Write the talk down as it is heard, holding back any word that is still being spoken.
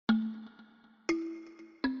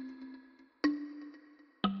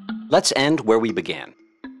Let's end where we began.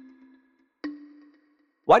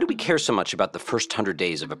 Why do we care so much about the first 100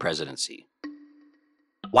 days of a presidency?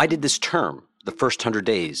 Why did this term, the first 100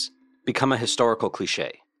 days, become a historical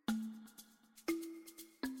cliché?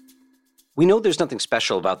 We know there's nothing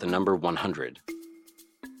special about the number 100.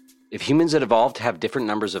 If humans had evolved to have different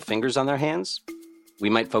numbers of fingers on their hands, we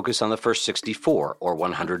might focus on the first 64 or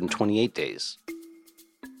 128 days.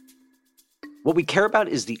 What we care about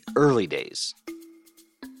is the early days.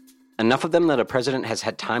 Enough of them that a president has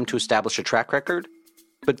had time to establish a track record,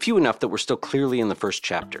 but few enough that we're still clearly in the first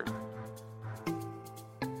chapter.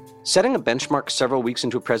 Setting a benchmark several weeks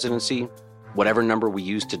into a presidency, whatever number we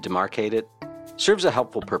use to demarcate it, serves a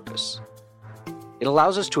helpful purpose. It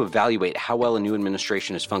allows us to evaluate how well a new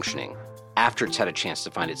administration is functioning after it's had a chance to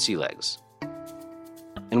find its sea legs,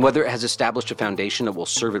 and whether it has established a foundation that will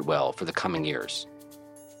serve it well for the coming years.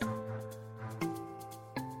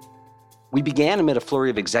 We began amid a flurry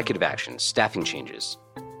of executive actions, staffing changes,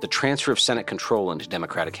 the transfer of Senate control into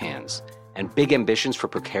Democratic hands, and big ambitions for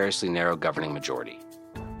precariously narrow governing majority.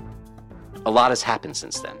 A lot has happened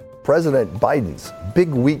since then. President Biden's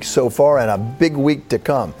big week so far and a big week to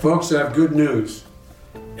come. Folks, I have good news.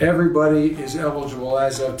 Everybody is eligible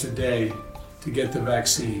as of today to get the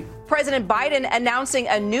vaccine. President Biden announcing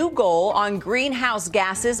a new goal on greenhouse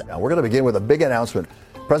gases. Now we're going to begin with a big announcement.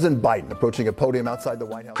 President Biden approaching a podium outside the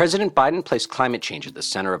White House. President Biden placed climate change at the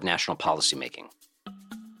center of national policymaking.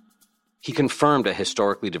 He confirmed a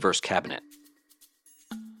historically diverse cabinet.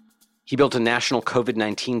 He built a national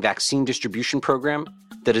COVID-19 vaccine distribution program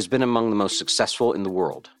that has been among the most successful in the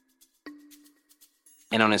world.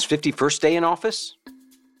 And on his 51st day in office,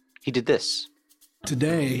 he did this.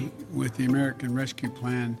 Today, with the American Rescue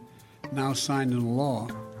Plan now signed into law,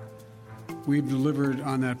 we've delivered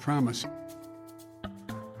on that promise.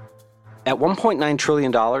 At $1.9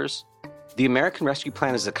 trillion, the American Rescue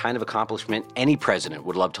Plan is the kind of accomplishment any president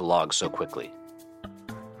would love to log so quickly.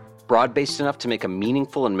 Broad-based enough to make a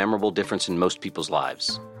meaningful and memorable difference in most people's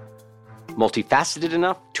lives. Multifaceted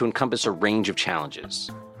enough to encompass a range of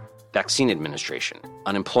challenges: vaccine administration,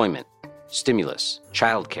 unemployment, stimulus,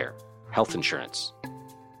 childcare, health insurance.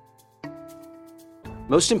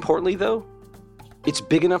 Most importantly, though, it's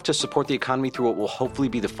big enough to support the economy through what will hopefully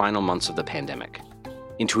be the final months of the pandemic,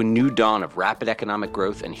 into a new dawn of rapid economic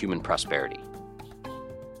growth and human prosperity.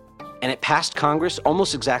 And it passed Congress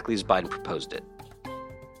almost exactly as Biden proposed it.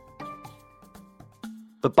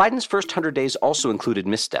 But Biden's first 100 days also included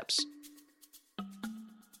missteps.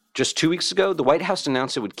 Just 2 weeks ago, the White House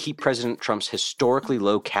announced it would keep President Trump's historically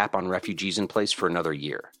low cap on refugees in place for another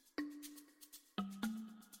year.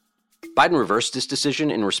 Biden reversed this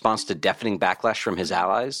decision in response to deafening backlash from his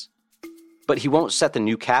allies, but he won't set the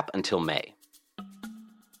new cap until May.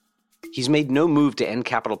 He's made no move to end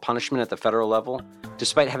capital punishment at the federal level,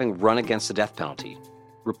 despite having run against the death penalty,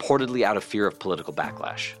 reportedly out of fear of political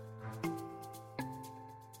backlash.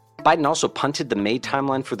 Biden also punted the May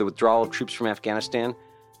timeline for the withdrawal of troops from Afghanistan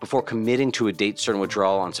before committing to a date certain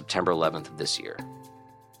withdrawal on September 11th of this year.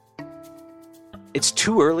 It's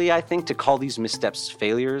too early, I think, to call these missteps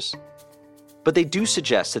failures, but they do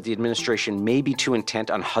suggest that the administration may be too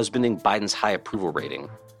intent on husbanding Biden's high approval rating,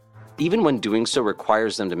 even when doing so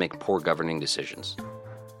requires them to make poor governing decisions.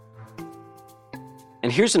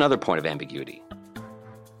 And here's another point of ambiguity.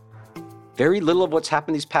 Very little of what's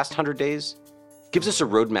happened these past 100 days gives us a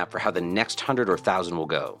roadmap for how the next 100 or 1,000 will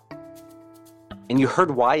go. And you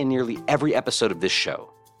heard why in nearly every episode of this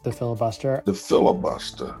show. The filibuster. The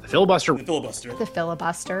filibuster. The filibuster. The filibuster. The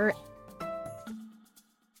filibuster.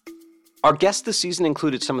 Our guests this season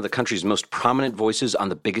included some of the country's most prominent voices on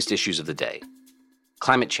the biggest issues of the day: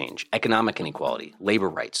 climate change, economic inequality, labor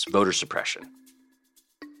rights, voter suppression.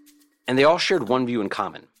 And they all shared one view in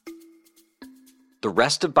common. The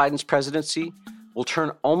rest of Biden's presidency will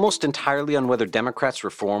turn almost entirely on whether Democrats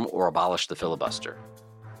reform or abolish the filibuster.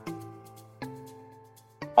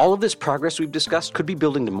 All of this progress we've discussed could be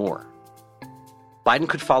building to more. Biden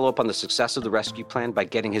could follow up on the success of the rescue plan by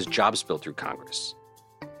getting his jobs bill through Congress.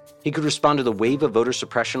 He could respond to the wave of voter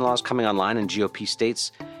suppression laws coming online in GOP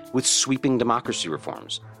states with sweeping democracy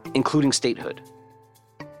reforms, including statehood.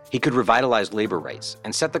 He could revitalize labor rights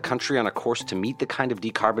and set the country on a course to meet the kind of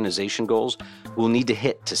decarbonization goals we'll need to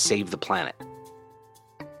hit to save the planet.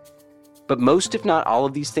 But most, if not all,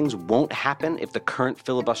 of these things won't happen if the current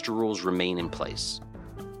filibuster rules remain in place.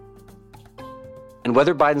 And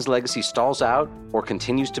whether Biden's legacy stalls out or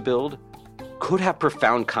continues to build could have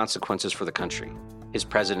profound consequences for the country, his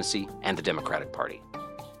presidency, and the Democratic Party.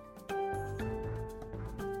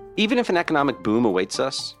 Even if an economic boom awaits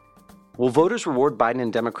us, will voters reward Biden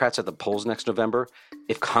and Democrats at the polls next November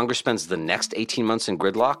if Congress spends the next 18 months in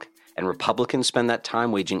gridlock and Republicans spend that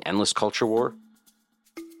time waging endless culture war?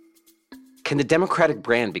 Can the Democratic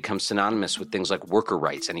brand become synonymous with things like worker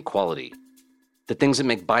rights and equality? The things that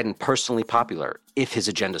make Biden personally popular if his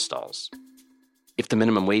agenda stalls, if the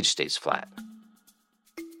minimum wage stays flat?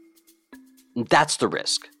 That's the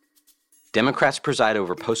risk. Democrats preside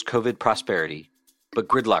over post-COVID prosperity, but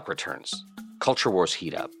gridlock returns, culture wars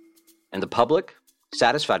heat up, and the public,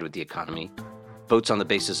 satisfied with the economy, votes on the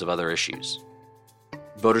basis of other issues.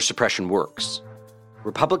 Voter suppression works.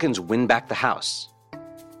 Republicans win back the House.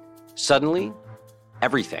 Suddenly,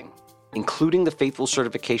 everything, including the faithful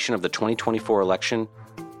certification of the 2024 election,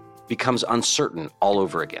 becomes uncertain all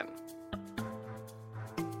over again.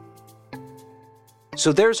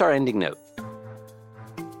 So there's our ending note.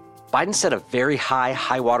 Biden set a very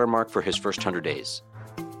high watermark for his first 100 days,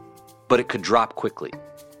 but it could drop quickly.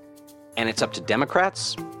 And it's up to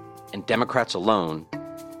Democrats, and Democrats alone,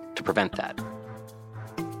 to prevent that.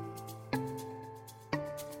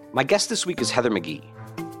 My guest this week is Heather McGhee.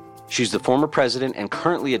 She's the former president and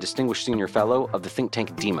currently a distinguished senior fellow of the think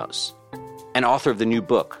tank Demos, and author of the new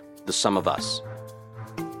book, The Sum of Us.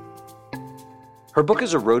 Her book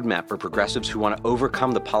is a roadmap for progressives who want to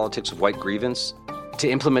overcome the politics of white grievance to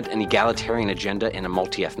implement an egalitarian agenda in a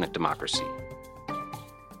multi-ethnic democracy.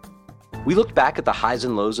 We looked back at the highs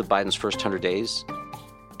and lows of Biden's first 100 days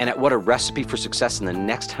and at what a recipe for success in the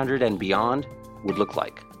next 100 and beyond would look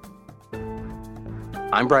like.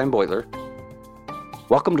 I'm Brian Beutler.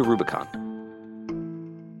 Welcome to Rubicon.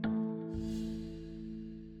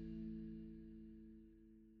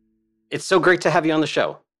 It's so great to have you on the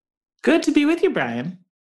show. Good to be with you, Brian.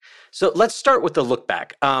 So let's start with the look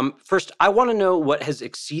back. First, I want to know what has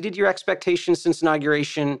exceeded your expectations since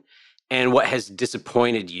inauguration and what has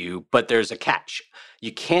disappointed you, but there's a catch.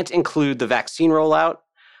 You can't include the vaccine rollout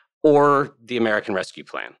or the American Rescue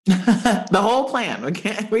Plan. The whole plan.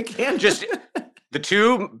 We can't. Just the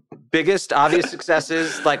two biggest obvious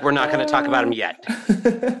successes, like we're not going to talk about them yet.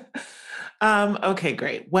 Okay,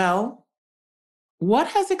 great. Well, what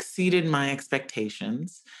has exceeded my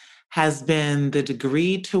expectations has been the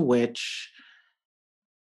degree to which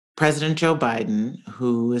President Joe Biden,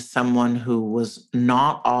 who is someone who was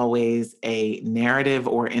not always a narrative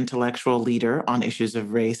or intellectual leader on issues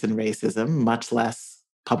of race and racism, much less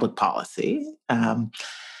public policy,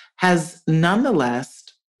 has nonetheless,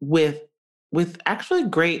 with actually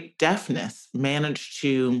great deftness, managed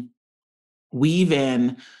to weave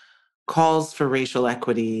in calls for racial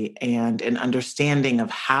equity and an understanding of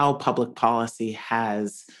how public policy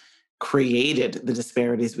has created the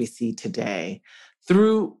disparities we see today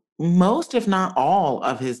through most, if not all,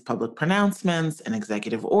 of his public pronouncements and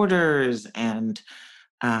executive orders and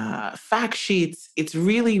fact sheets. It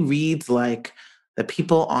really reads like the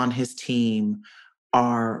people on his team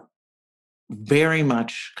are very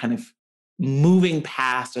much kind of moving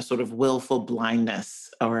past a sort of willful blindness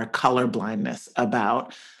or a color blindness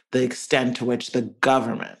about the extent to which the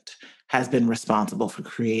government has been responsible for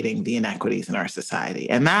creating the inequities in our society.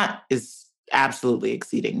 And that is absolutely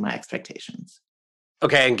exceeding my expectations.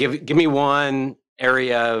 Okay, and give me one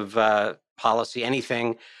area of policy,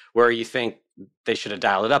 anything where you think they should have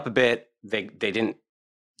dialed it up a bit. They didn't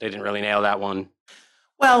really nail that one.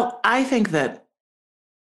 Well, I think that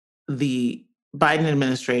the Biden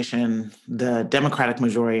administration, the Democratic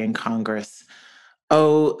majority in Congress,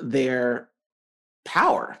 owe their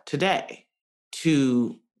power today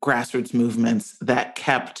to grassroots movements that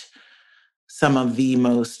kept some of the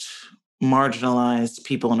most marginalized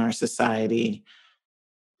people in our society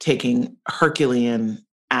taking Herculean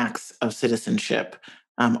acts of citizenship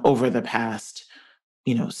over the past,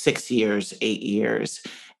 6 years, 8 years.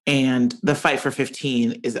 And the Fight for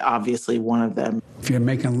 15 is obviously one of them. If you're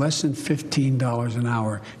making less than $15 an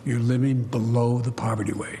hour, you're living below the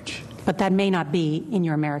poverty wage. But that may not be in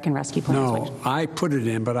your American Rescue Plan. No, I put it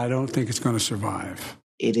in, but I don't think it's going to survive.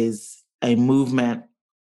 It is a movement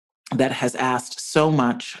that has asked so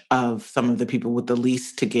much of some of the people with the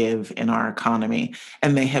least to give in our economy,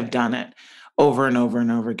 and they have done it over and over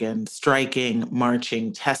and over again, striking,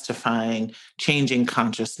 marching, testifying, changing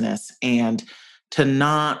consciousness, and to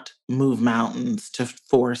not move mountains, to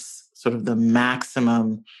force sort of the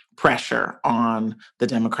maximum pressure on the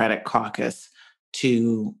Democratic caucus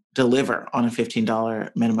to deliver on a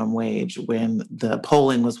 $15 minimum wage when the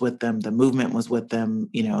polling was with them, the movement was with them,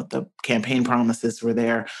 the campaign promises were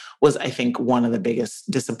there, was, I think, one of the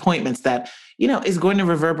biggest disappointments that, is going to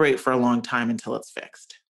reverberate for a long time until it's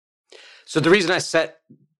fixed. So the reason I set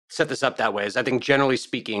this up that way is I think, generally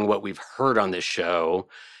speaking, what we've heard on this show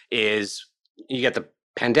is you get the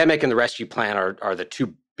pandemic and the rescue plan are the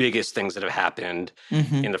two biggest things that have happened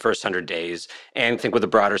Mm-hmm. in the first 100 days, and I think with a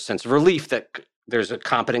broader sense of relief that there's a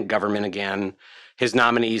competent government again. His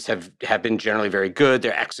nominees have been generally very good.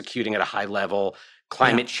 They're executing at a high level.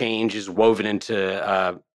 Climate change is woven into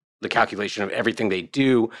the calculation of everything they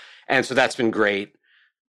do. And so that's been great.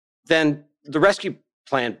 Then the rescue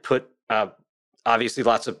plan put obviously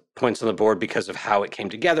lots of points on the board because of how it came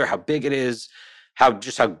together, how big it is, how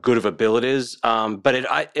good of a bill it is. But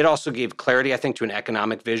it also gave clarity, I think, to an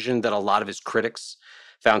economic vision that a lot of his critics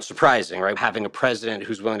found surprising, right? Having a president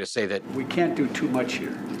who's willing to say that we can't do too much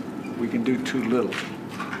here. We can do too little.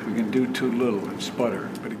 We can do too little and sputter.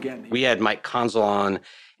 But again, we had Mike Consul on,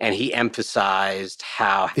 and he emphasized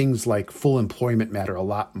how things like full employment matter a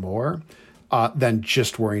lot more than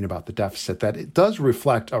just worrying about the deficit, that it does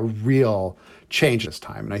reflect a real change this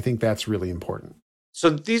time. And I think that's really important.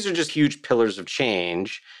 So these are just huge pillars of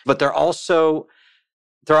change, but they're also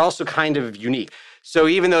kind of unique. So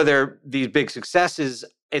even though they're these big successes,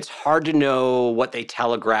 it's hard to know what they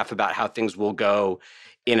telegraph about how things will go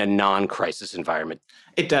in a non-crisis environment.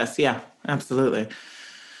 It does, yeah, absolutely.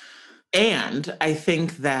 And I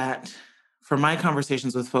think that from my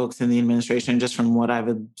conversations with folks in the administration, just from what I've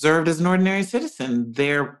observed as an ordinary citizen,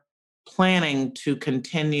 they're planning to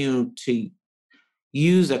continue to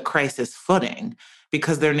use a crisis footing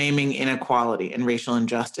because they're naming inequality and racial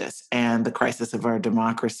injustice and the crisis of our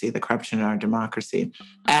democracy, the corruption in our democracy,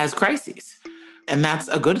 as crises. And that's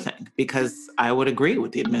a good thing, because I would agree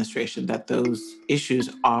with the administration that those issues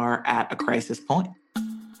are at a crisis point.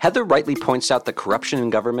 Heather rightly points out that corruption in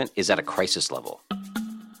government is at a crisis level.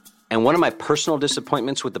 And one of my personal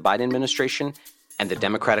disappointments with the Biden administration and the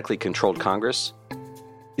democratically controlled Congress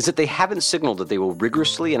is that they haven't signaled that they will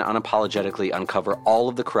rigorously and unapologetically uncover all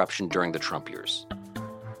of the corruption during the Trump years.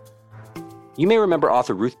 You may remember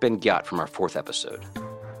author Ruth Ben-Ghiat from our 4th episode.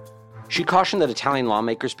 She cautioned that Italian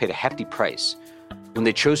lawmakers paid a hefty price when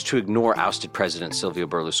they chose to ignore ousted President Silvio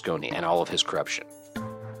Berlusconi and all of his corruption.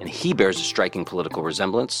 And he bears a striking political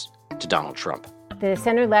resemblance to Donald Trump. The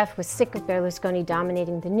center left was sick of Berlusconi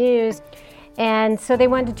dominating the news, and so they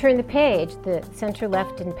wanted to turn the page. The center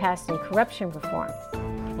left didn't pass any corruption reform,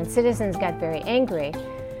 and citizens got very angry.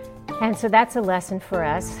 And so that's a lesson for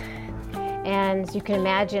us. And you can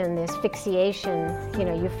imagine this fixation,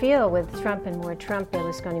 you feel with Trump and more Trump,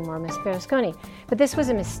 Berlusconi, more Berlusconi. But this was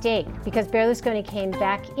a mistake, because Berlusconi came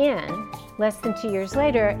back in less than 2 years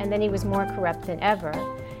later, and then he was more corrupt than ever,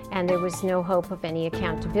 and there was no hope of any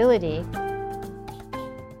accountability.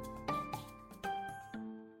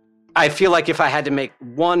 I feel like if I had to make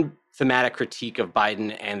one thematic critique of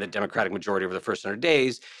Biden and the Democratic majority over the first 100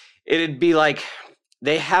 days, it'd be like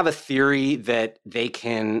they have a theory that they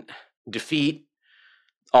can defeat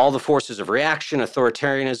all the forces of reaction,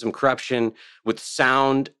 authoritarianism, corruption with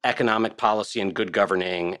sound economic policy and good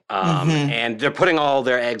governing. And they're putting all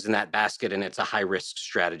their eggs in that basket, and it's a high-risk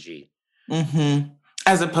strategy.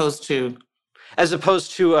 As opposed to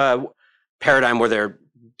a paradigm where they're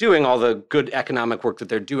doing all the good economic work that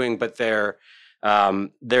they're doing, but they're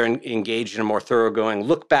engaged in a more thoroughgoing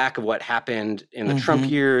look back of what happened in the Trump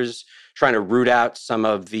years, trying to root out some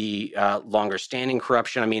of the longer-standing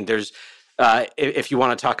corruption. I mean, there's if you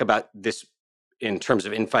want to talk about this in terms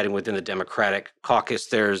of infighting within the Democratic caucus,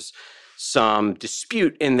 there's some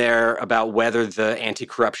dispute in there about whether the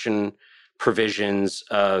anti-corruption provisions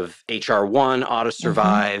of H.R. 1 ought to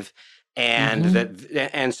survive,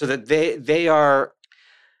 and so that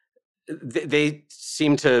they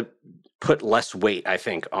seem to put less weight, I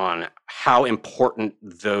think, on how important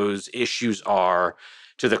those issues are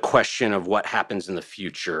to the question of what happens in the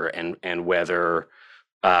future, and whether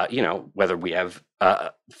whether we have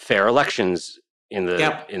fair elections in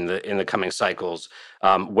the coming cycles,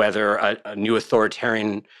 whether a new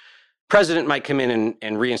authoritarian president might come in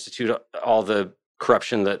and reinstitute all the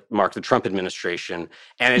corruption that marked the Trump administration,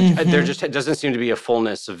 and there just doesn't seem to be a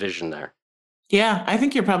fullness of vision there. Yeah, I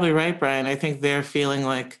think you're probably right, Brian. I think they're feeling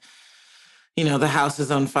like, the house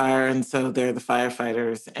is on fire, and so they're the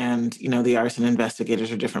firefighters, and, the arson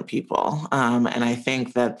investigators are different people. And I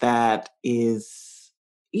think that is,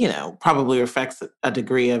 probably reflects a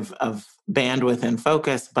degree of bandwidth and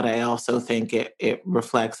focus, but I also think it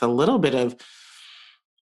reflects a little bit of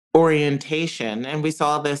orientation. And we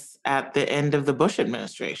saw this at the end of the Bush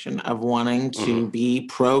administration, of wanting to be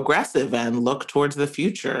progressive and look towards the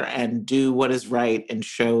future and do what is right and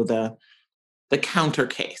show the counter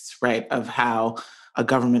case, right, of how a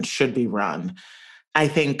government should be run. I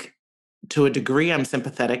think to a degree I'm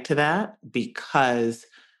sympathetic to that, because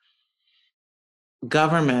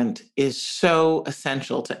government is so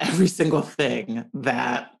essential to every single thing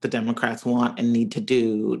that the Democrats want and need to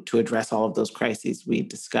do to address all of those crises we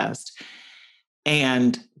discussed.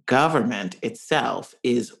 And government itself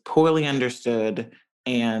is poorly understood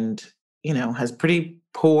and, has pretty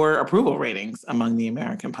poor approval ratings among the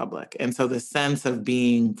American public. And so the sense of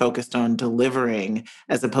being focused on delivering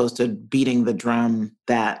as opposed to beating the drum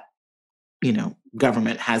that,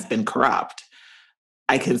 government has been corrupt,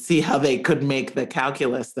 I can see how they could make the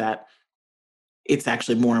calculus that it's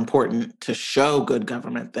actually more important to show good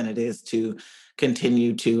government than it is to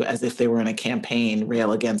continue to, as if they were in a campaign,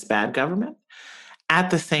 rail against bad government. At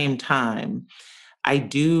the same time, I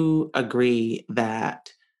do agree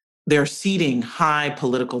that they're ceding high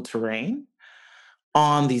political terrain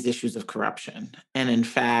on these issues of corruption. And in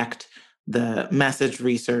fact, the message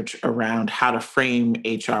research around how to frame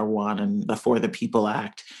HR 1 and the For the People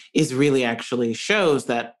Act is really actually shows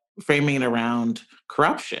that framing it around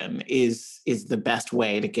corruption is the best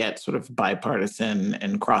way to get sort of bipartisan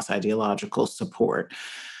and cross-ideological support.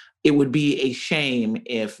 It would be a shame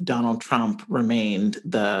if Donald Trump remained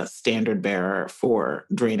the standard bearer for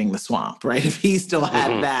draining the swamp, right? If he still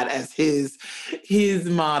had that as his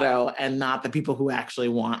motto and not the people who actually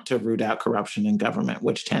want to root out corruption in government,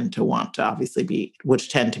 which tend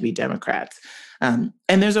to be Democrats. And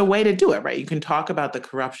there's a way to do it, right? You can talk about the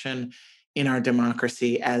corruption in our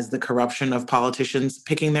democracy as the corruption of politicians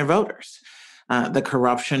picking their voters. The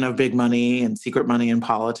corruption of big money and secret money in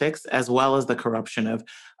politics, as well as the corruption of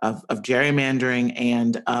gerrymandering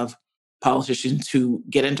and of politicians who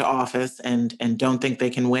get into office and don't think they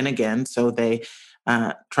can win again, so they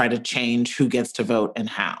try to change who gets to vote and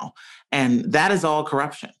how. And that is all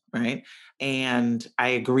corruption, right? And I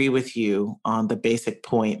agree with you on the basic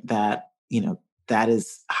point that, that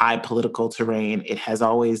is high political terrain. It has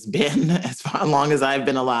always been as long as I've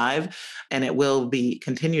been alive, and it will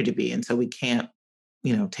continue to be. And so we can't,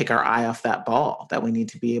 take our eye off that ball, that we need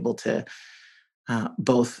to be able to,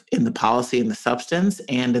 both in the policy and the substance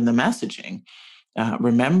and in the messaging,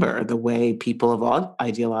 remember the way people of all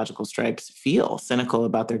ideological stripes feel cynical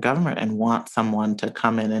about their government and want someone to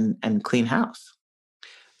come in and clean house.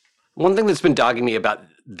 One thing that's been dogging me about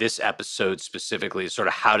this episode specifically is sort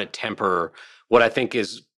of how to temper what I think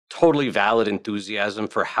is totally valid enthusiasm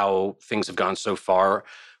for how things have gone so far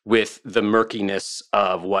with the murkiness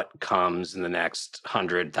of what comes in the next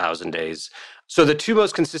 100,000 days. So the two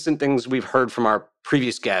most consistent things we've heard from our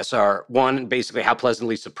previous guests are, one, basically how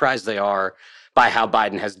pleasantly surprised they are by how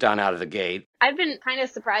Biden has done out of the gate. I've been kind of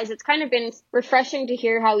surprised. It's kind of been refreshing to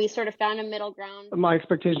hear how he sort of found a middle ground. My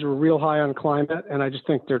expectations were real high on climate, and I just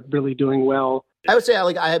think they're really doing well. I would say,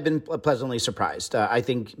 I have been pleasantly surprised. I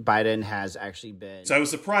think Biden has actually been... So I was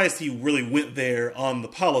surprised he really went there on the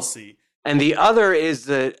policy. And the other is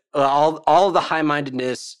that all the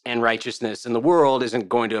high-mindedness and righteousness in the world isn't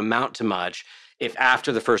going to amount to much if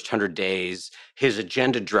after the first 100 days, his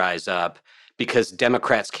agenda dries up because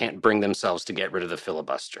Democrats can't bring themselves to get rid of the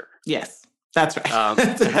filibuster. Yes, that's right.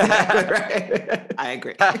 That's exactly right. I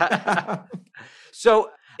agree. So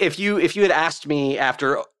if you had asked me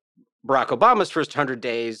after Barack Obama's first 100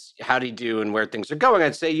 days, how did he do and where things are going,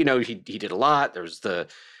 I'd say, he did a lot. There was the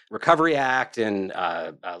Recovery Act and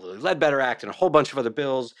Lilly Ledbetter Act and a whole bunch of other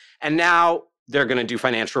bills. And now they're going to do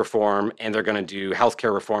financial reform and they're going to do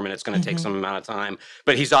healthcare reform, and it's going to take some amount of time.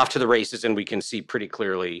 But he's off to the races, and we can see pretty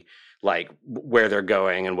clearly where they're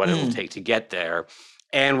going and what it will take to get there.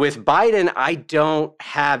 And with Biden, I don't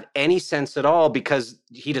have any sense at all because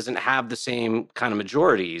he doesn't have the same kind of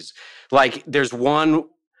majorities. There's one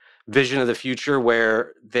vision of the future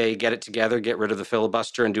where they get it together, get rid of the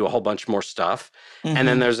filibuster, and do a whole bunch more stuff. And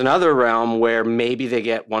then there's another realm where maybe they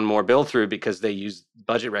get one more bill through because they use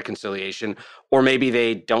budget reconciliation, or maybe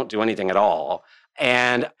they don't do anything at all.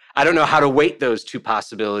 And I don't know how to weight those two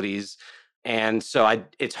possibilities. And so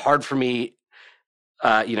it's hard for me,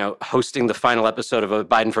 hosting the final episode of a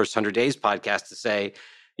Biden First 100 Days podcast to say,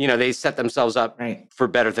 they set themselves up for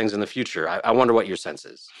better things in the future. I wonder what your sense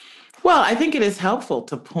is. Well, I think it is helpful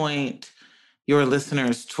to point your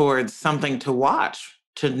listeners towards something to watch,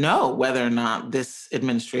 to know whether or not this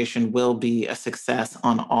administration will be a success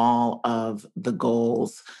on all of the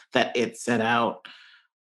goals that it set out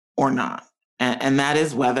or not. And that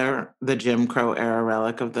is whether the Jim Crow era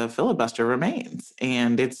relic of the filibuster remains.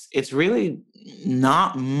 And it's really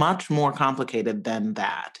not much more complicated than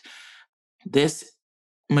that. This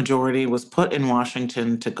majority was put in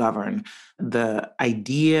Washington to govern. The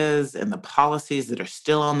ideas and the policies that are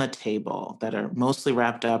still on the table, that are mostly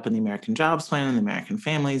wrapped up in the American Jobs Plan and the American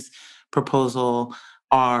Families Proposal,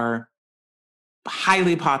 are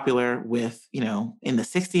highly popular with, in the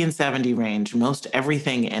 60 and 70 range, most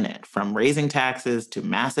everything in it, from raising taxes to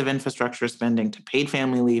massive infrastructure spending to paid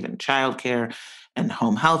family leave and childcare and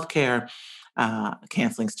home health care,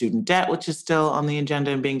 canceling student debt, which is still on the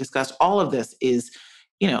agenda and being discussed. All of this is,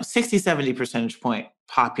 60, 70 percentage point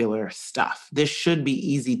popular stuff. This should be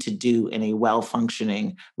easy to do in a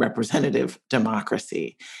well-functioning representative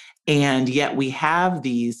democracy. And yet we have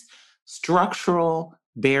these structural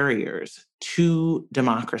barriers to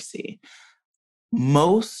democracy,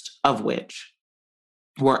 most of which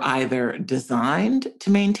were either designed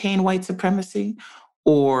to maintain white supremacy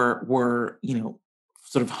or were,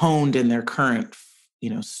 sort of honed in their current,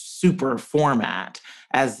 super format,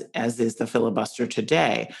 as is the filibuster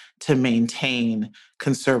today, to maintain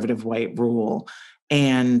conservative white rule.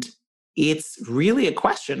 And it's really a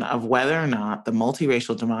question of whether or not the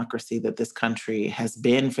multiracial democracy that this country has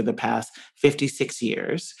been for the past 56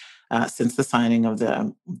 years, since the signing of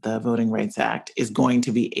the Voting Rights Act, is going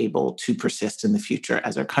to be able to persist in the future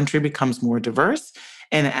as our country becomes more diverse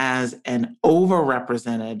and as an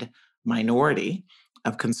overrepresented minority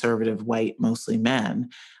of conservative white, mostly men,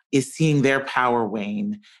 is seeing their power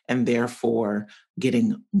wane and therefore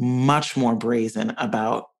getting much more brazen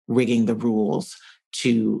about rigging the rules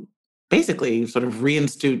to basically sort of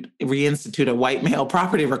reinstitute a white male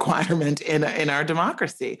property requirement in our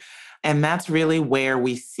democracy. And that's really where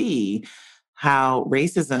we see how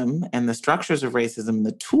racism and the structures of racism,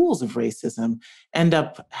 the tools of racism, end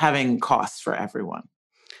up having costs for everyone.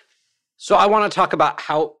 So I want to talk about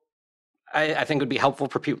how I think it would be helpful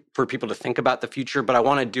for people to think about the future, but I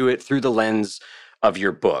want to do it through the lens of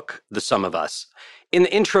your book, The Sum of Us. In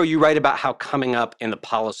the intro, you write about how coming up in the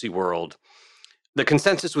policy world, the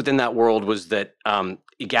consensus within that world was that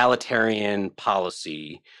egalitarian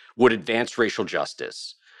policy would advance racial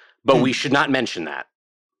justice, but we should not mention that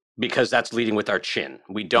because that's leading with our chin.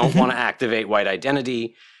 We don't want to activate white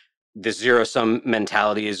identity. This zero-sum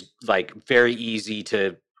mentality is like very easy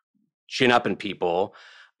to chin up in people.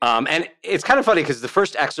 And it's kind of funny because the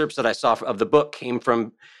first excerpts that I saw of the book came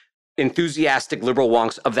from enthusiastic liberal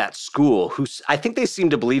wonks of that school who I think they seemed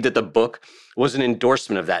to believe that the book was an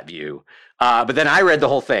endorsement of that view. But then I read the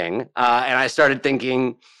whole thing and I started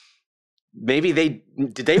thinking, maybe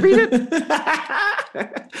did they read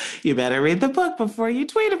it? You better read the book before you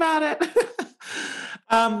tweet about it.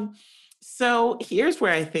 So here's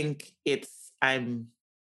where I think I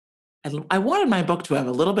wanted my book to have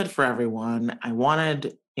a little bit for everyone. I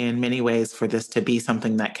wanted, in many ways, for this to be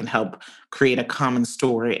something that can help create a common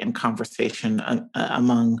story and conversation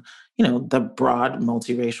among, the broad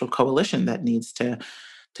multiracial coalition that needs to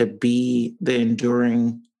be the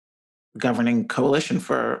enduring governing coalition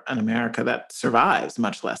for an America that survives,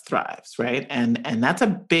 much less thrives, right? And that's a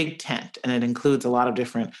big tent, and it includes a lot of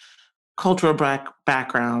different cultural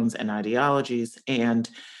backgrounds and ideologies. And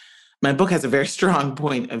my book has a very strong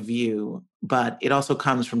point of view, but it also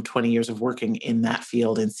comes from 20 years of working in that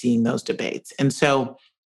field and seeing those debates. And so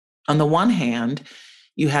on the one hand,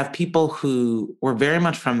 you have people who were very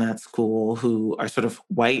much from that school, who are sort of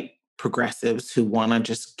white progressives who want to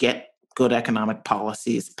just get good economic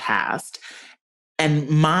policies passed. And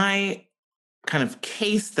my kind of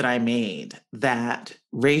case that I made that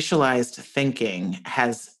racialized thinking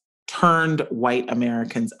has turned white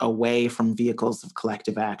Americans away from vehicles of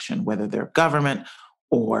collective action, whether they're government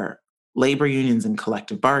or labor unions and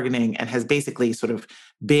collective bargaining, and has basically sort of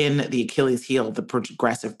been the Achilles heel of the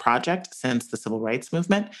progressive project since the civil rights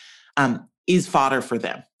movement, is fodder for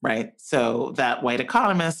them, right? So that white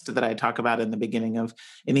economist that I talk about in the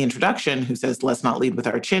introduction, who says, let's not lead with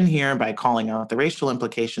our chin here by calling out the racial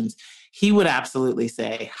implications, he would absolutely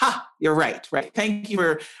say, ha, you're right? Thank you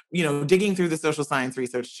for, digging through the social science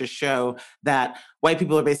research to show that white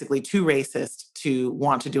people are basically too racist to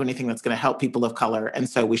want to do anything that's going to help people of color. And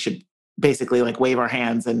so we should basically wave our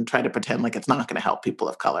hands and try to pretend like it's not going to help people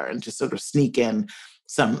of color and just sort of sneak in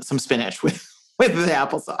some spinach with the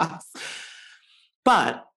applesauce.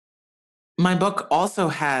 But my book also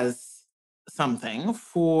has something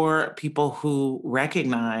for people who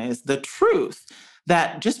recognize the truth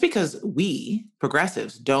that just because we,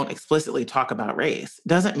 progressives, don't explicitly talk about race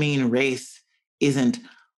doesn't mean race isn't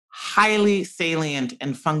highly salient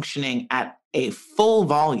and functioning at a full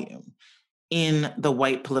volume in the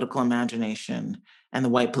white political imagination and the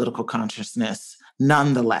white political consciousness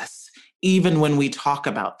nonetheless, even when we talk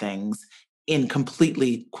about things in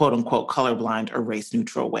completely, quote unquote, colorblind or race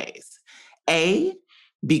neutral ways.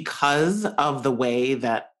 Because of the way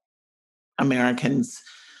that Americans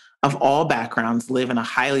of all backgrounds live in a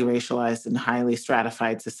highly racialized and highly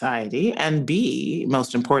stratified society. And B,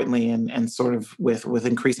 most importantly, and sort of with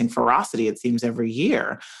increasing ferocity, it seems every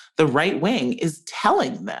year, the right wing is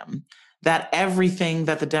telling them that everything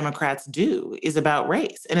that the Democrats do is about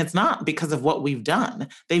race. And it's not because of what we've done.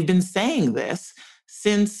 They've been saying this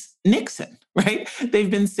since Nixon, right?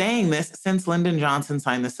 They've been saying this since Lyndon Johnson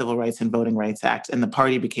signed the Civil Rights and Voting Rights Act, and the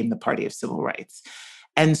party became the Party of Civil Rights.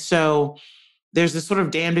 And so there's this sort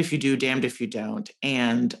of damned if you do, damned if you don't.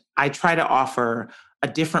 And I try to offer a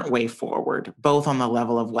different way forward, both on the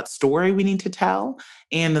level of what story we need to tell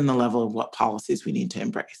and in the level of what policies we need to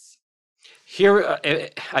embrace. Here,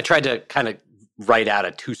 I tried to kind of write out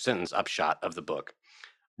a 2-sentence upshot of the book.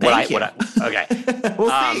 Okay. We'll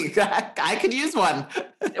see. I could use one.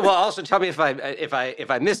 Well, also tell me if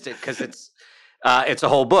I missed it, because it's a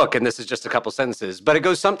whole book and this is just a couple sentences. But it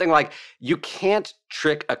goes something like, you can't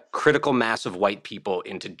trick a critical mass of white people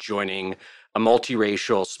into joining a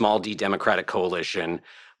multiracial, small d Democratic coalition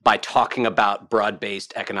by talking about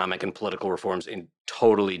broad-based economic and political reforms in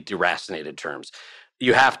totally deracinated terms.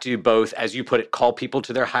 You have to both, as you put it, call people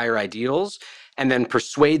to their higher ideals and then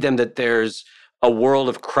persuade them that there's a world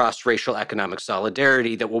of cross-racial economic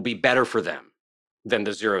solidarity that will be better for them than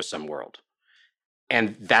the zero-sum world.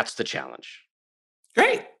 And that's the challenge.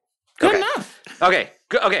 Great. Good enough. Okay.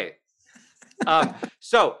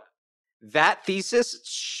 So that thesis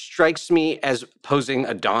strikes me as posing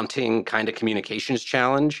a daunting kind of communications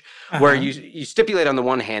challenge, where you stipulate on the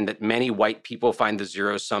one hand that many white people find the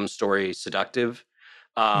zero-sum story seductive,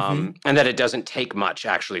 and that it doesn't take much,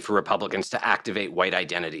 actually, for Republicans to activate white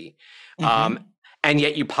identity. And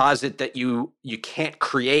yet you posit that you can't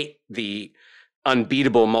create the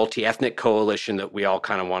unbeatable multi-ethnic coalition that we all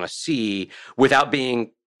kind of want to see without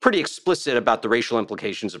being pretty explicit about the racial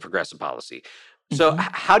implications of progressive policy. So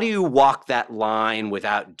how do you walk that line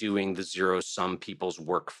without doing the zero-sum people's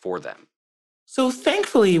work for them? So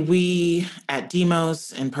thankfully, we at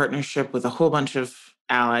Demos, in partnership with a whole bunch of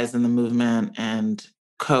allies in the movement and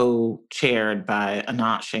co-chaired by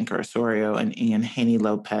Anat Shenker-Osorio and Ian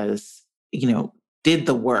Haney-Lopez, did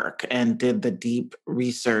the work and did the deep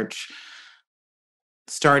research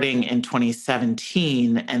starting in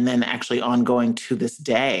 2017 and then actually ongoing to this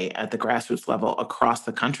day at the grassroots level across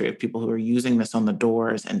the country of people who are using this on the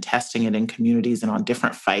doors and testing it in communities and on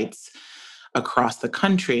different fights across the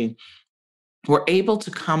country. We're able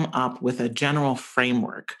to come up with a general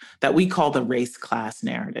framework that we call the race-class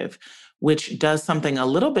narrative, which does something a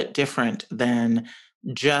little bit different than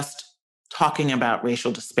just talking about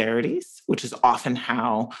racial disparities, which is often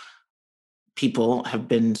how people have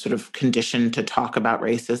been sort of conditioned to talk about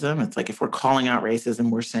racism. It's like, if we're calling out racism,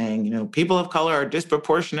 we're saying, people of color are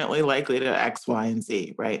disproportionately likely to X, Y, and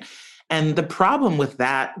Z, right? And the problem with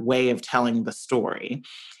that way of telling the story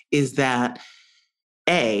is that,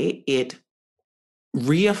 A, it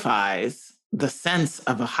reifies the sense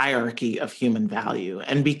of a hierarchy of human value.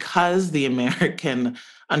 And because the American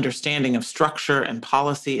understanding of structure and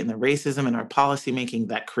policy and the racism in our policymaking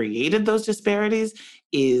that created those disparities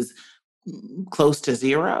is close to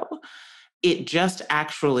zero, it just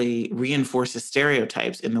actually reinforces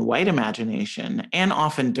stereotypes in the white imagination and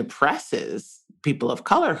often depresses people of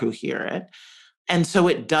color who hear it. And so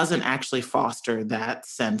it doesn't actually foster that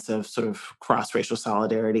sense of sort of cross-racial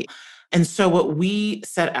solidarity. And so what we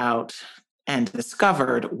set out and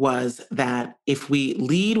discovered was that if we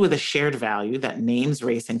lead with a shared value that names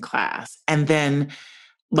race and class, and then,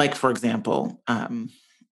 like, for example,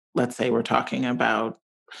 let's say we're talking about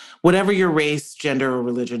whatever your race, gender, or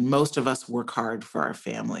religion, most of us work hard for our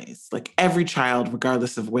families. Like, every child,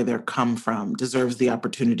 regardless of where they're come from, deserves the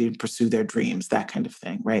opportunity to pursue their dreams, that kind of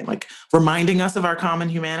thing, right? Like, reminding us of our common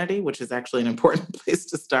humanity, which is actually an important place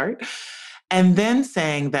to start. And then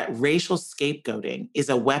saying that racial scapegoating is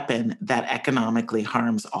a weapon that economically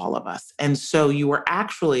harms all of us. And so you are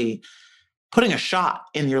actually putting a shot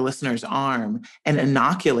in your listener's arm and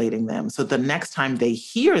inoculating them so the next time they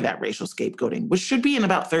hear that racial scapegoating, which should be in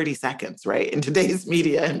about 30 seconds, right, in today's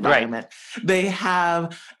media environment, they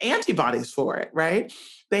have antibodies for it, right?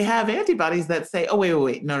 They have antibodies that say, oh,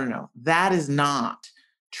 wait, no. That is not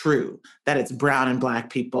true, that it's brown and Black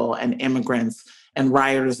people and immigrants and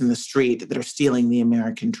rioters in the street that are stealing the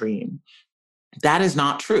American dream. That is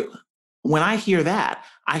not true. When I hear that,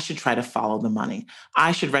 I should try to follow the money.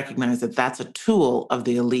 I should recognize that that's a tool of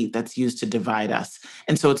the elite that's used to divide us.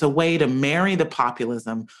 And so it's a way to marry the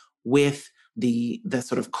populism with the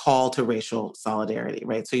sort of call to racial solidarity,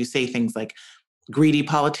 right? So you say things like, greedy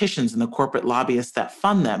politicians and the corporate lobbyists that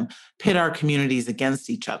fund them pit our communities against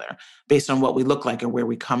each other based on what we look like or where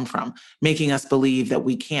we come from, making us believe that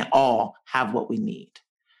we can't all have what we need.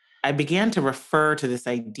 I began to refer to this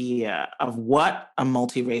idea of what a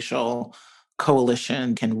multiracial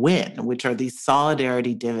coalition can win, which are these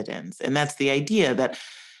solidarity dividends. And that's the idea that,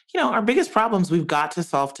 our biggest problems we've got to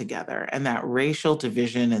solve together, and that racial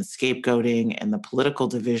division and scapegoating and the political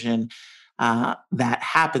division that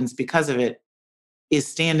happens because of it is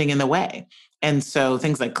standing in the way. And so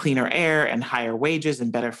things like cleaner air and higher wages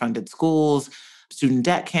and better funded schools, student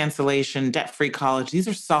debt cancellation, debt-free college, these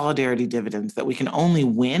are solidarity dividends that we can only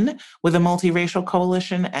win with a multiracial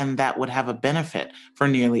coalition, and that would have a benefit for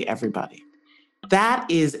nearly everybody. That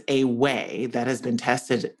is a way that has been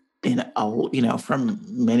tested from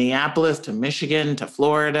Minneapolis to Michigan to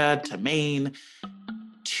Florida to Maine,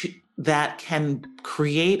 that can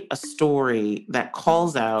create a story that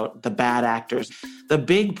calls out the bad actors. The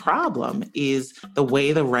big problem is the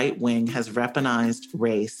way the right wing has weaponized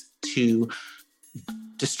race to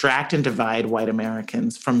distract and divide white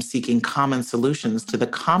Americans from seeking common solutions to the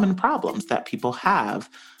common problems that people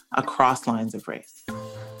have across lines of race.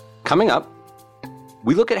 Coming up,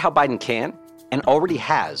 we look at how Biden can and already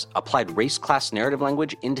has applied race-class narrative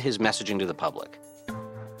language into his messaging to the public.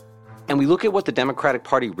 And we look at what the Democratic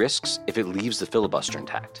Party risks if it leaves the filibuster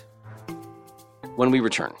intact. When we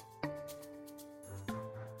return.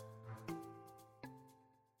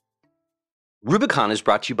 Rubicon is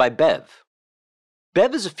brought to you by Bev.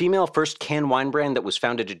 Bev is a female-first canned wine brand that was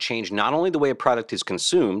founded to change not only the way a product is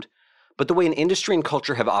consumed, but the way an industry and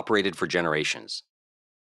culture have operated for generations.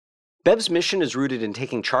 Bev's mission is rooted in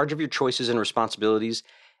taking charge of your choices and responsibilities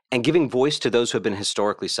and giving voice to those who have been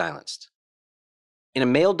historically silenced. In a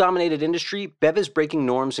male-dominated industry, Bev is breaking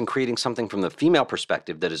norms and creating something from the female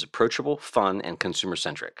perspective that is approachable, fun, and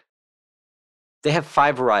consumer-centric. They have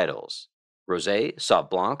 5 varietals: Rosé, Sauv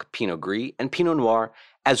Blanc, Pinot Gris, and Pinot Noir,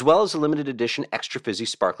 as well as a limited edition extra fizzy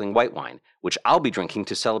sparkling white wine, which I'll be drinking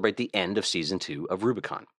to celebrate the end of Season 2 of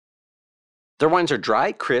Rubicon. Their wines are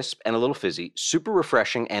dry, crisp, and a little fizzy, super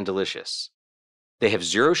refreshing and delicious. They have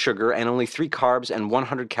 0 sugar and only 3 carbs and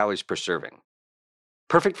 100 calories per serving.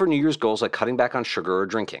 Perfect for New Year's goals like cutting back on sugar or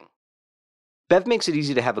drinking. Bev makes it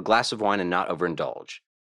easy to have a glass of wine and not overindulge.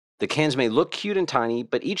 The cans may look cute and tiny,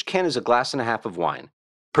 but each can is a glass and a half of wine,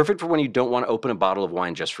 perfect for when you don't want to open a bottle of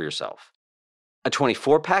wine just for yourself. A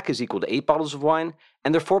 24-pack is equal to 8 bottles of wine,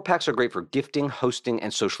 and their 4-packs are great for gifting, hosting,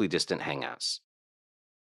 and socially distant hangouts.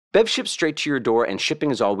 Bev ships straight to your door, and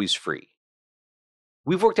shipping is always free.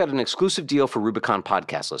 We've worked out an exclusive deal for Rubicon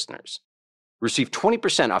podcast listeners. Receive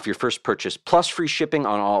 20% off your first purchase plus free shipping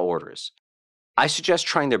on all orders. I suggest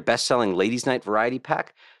trying their best-selling Ladies' Night Variety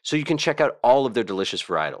Pack so you can check out all of their delicious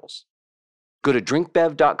varietals. Go to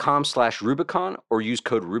drinkbev.com/Rubicon or use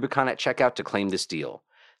code Rubicon at checkout to claim this deal.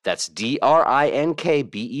 That's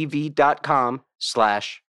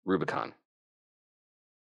drinkbev.com/Rubicon.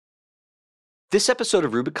 This episode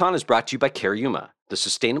of Rubicon is brought to you by Cariuma, the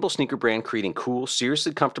sustainable sneaker brand creating cool,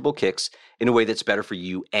 seriously comfortable kicks in a way that's better for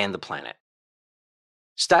you and the planet.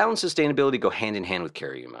 Style and sustainability go hand in hand with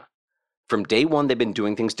Cariuma. From day one, they've been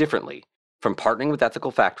doing things differently, from partnering with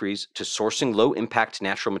ethical factories to sourcing low-impact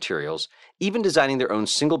natural materials, even designing their own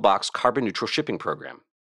single-box carbon-neutral shipping program.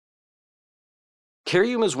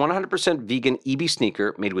 Cariuma's 100% vegan EB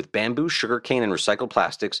sneaker, made with bamboo, sugarcane, and recycled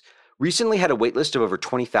plastics, recently had a waitlist of over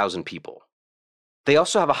 20,000 people. They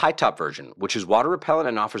also have a high-top version, which is water-repellent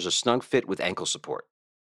and offers a snug fit with ankle support.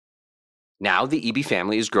 Now the EB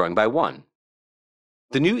family is growing by 1.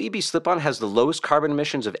 The new EB slip-on has the lowest carbon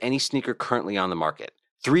emissions of any sneaker currently on the market,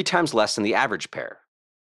 3 times less than the average pair.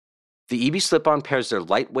 The EB slip-on pairs their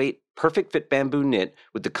lightweight, perfect-fit bamboo knit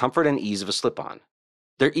with the comfort and ease of a slip-on.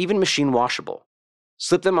 They're even machine washable.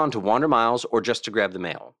 Slip them on to wander miles or just to grab the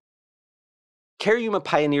mail. Cariuma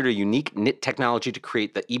pioneered a unique knit technology to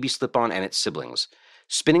create the EB slip-on and its siblings,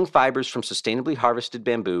 spinning fibers from sustainably harvested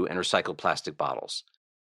bamboo and recycled plastic bottles.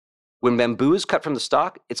 When bamboo is cut from the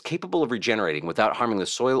stalk, it's capable of regenerating without harming the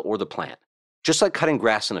soil or the plant, just like cutting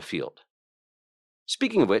grass in a field.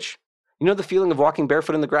 Speaking of which, you know the feeling of walking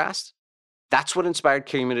barefoot in the grass? That's what inspired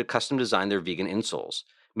Cariuma to custom design their vegan insoles,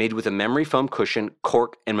 made with a memory foam cushion,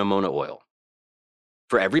 cork, and mimona oil.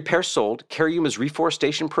 For every pair sold, Cariuma's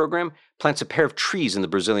reforestation program plants a pair of trees in the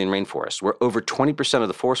Brazilian rainforest, where over 20% of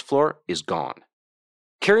the forest floor is gone.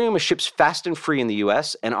 Cariuma ships fast and free in the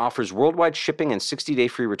US and offers worldwide shipping and 60-day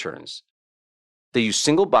free returns. They use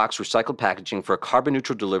single-box recycled packaging for a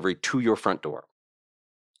carbon-neutral delivery to your front door.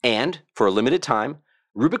 And, for a limited time,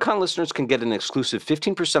 Rubicon listeners can get an exclusive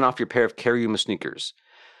 15% off your pair of Cariuma sneakers.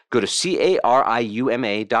 Go to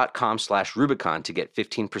cariuma.com/Rubicon to get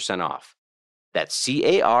 15% off. That's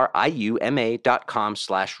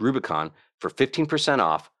cariuma.com/Rubicon for 15%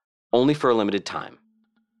 off, only for a limited time.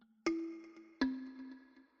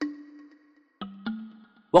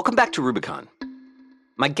 Welcome back to Rubicon.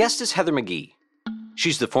 My guest is Heather McGhee.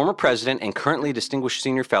 She's the former president and currently distinguished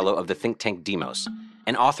senior fellow of the think tank Demos,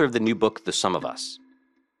 and author of the new book, The Sum of Us.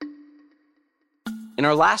 In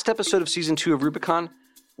our last episode of Season 2 of Rubicon,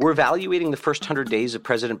 we're evaluating the first 100 days of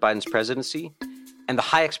President Biden's presidency and the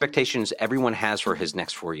high expectations everyone has for his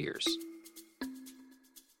next 4 years.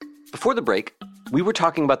 Before the break, we were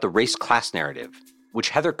talking about the race-class narrative, which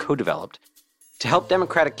Heather co-developed to help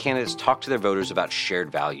Democratic candidates talk to their voters about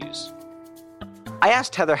shared values. I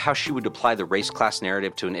asked Heather how she would apply the race-class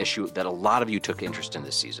narrative to an issue that a lot of you took interest in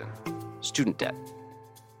this season, student debt.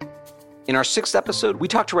 In our 6th episode, we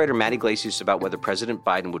talked to writer Matt Yglesias about whether President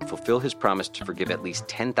Biden would fulfill his promise to forgive at least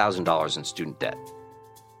 $10,000 in student debt.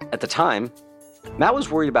 At the time, Matt was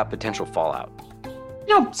worried about potential fallout.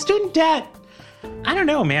 Student debt, I don't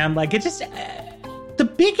know, man. Like, it just,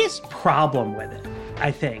 the biggest problem with it, I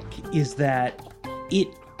think, is that it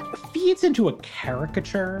feeds into a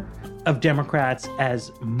caricature of Democrats as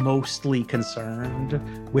mostly concerned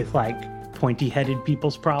with, like, pointy-headed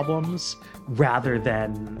people's problems rather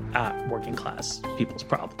than working class people's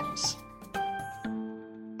problems.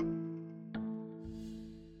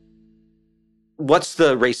 What's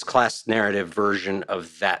the race-class narrative version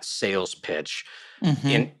of that sales pitch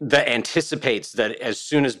that anticipates that as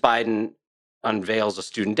soon as Biden unveils a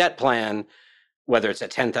student debt plan, whether it's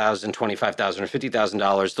at $10,000, $25,000, or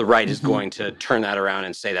 $50,000, the right is going to turn that around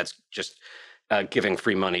and say that's just giving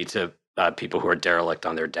free money to people who are derelict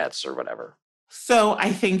on their debts or whatever? So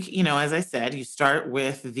I think, as I said, you start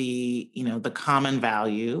with the common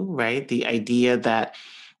value, right? The idea that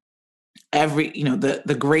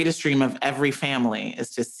the greatest dream of every family is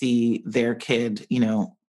to see their kid,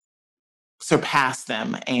 surpass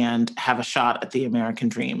them and have a shot at the American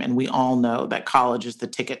dream. And we all know that college is the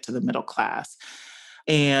ticket to the middle class.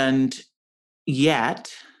 And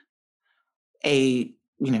yet a,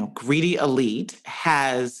 greedy elite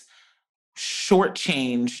has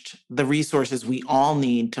shortchanged the resources we all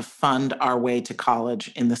need to fund our way to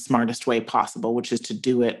college in the smartest way possible, which is to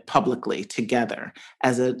do it publicly together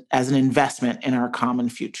as an investment in our common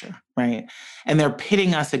future, right? And they're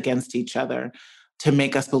pitting us against each other to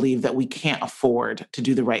make us believe that we can't afford to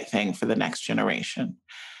do the right thing for the next generation.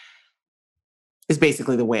 Is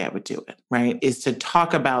basically the way I would do it, right? Is to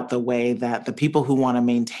talk about the way that the people who want to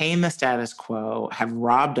maintain the status quo have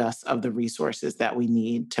robbed us of the resources that we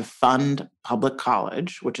need to fund public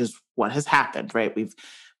college, which is what has happened, right? We've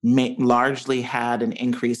largely had an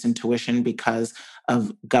increase in tuition because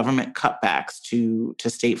of government cutbacks to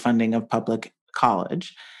state funding of public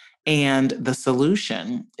college. And the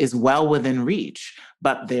solution is well within reach,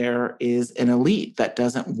 but there is an elite that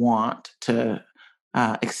doesn't want to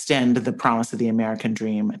extend the promise of the American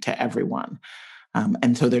dream to everyone.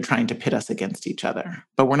 And so they're trying to pit us against each other,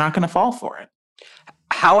 but we're not going to fall for it.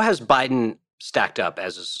 How has Biden stacked up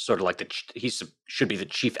as a sort of like he should be the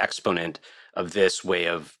chief exponent of this way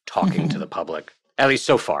of talking to the public, at least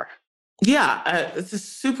so far? Yeah, it's a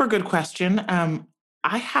super good question.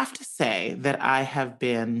 I have to say that I have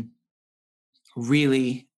been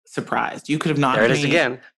really surprised. You could have knocked me. There it is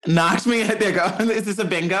again. Knocked me. There you go. Is this a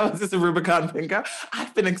bingo? Is this a Rubicon bingo?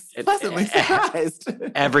 I've been pleasantly surprised.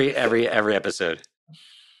 Every episode.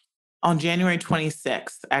 On January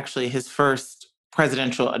 26th, actually his first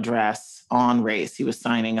presidential address on race, he was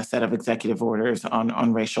signing a set of executive orders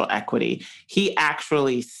on racial equity. He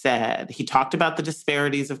actually said, he talked about the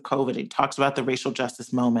disparities of COVID. He talks about the racial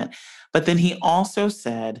justice moment. But then he also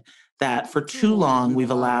said that for too long,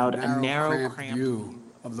 we've allowed a narrow, cramped view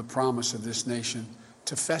of the promise of this nation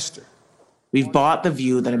to fester. We've bought the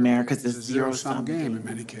view that America's a zero-sum game in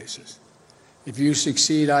many cases. If you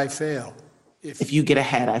succeed, I fail. If you get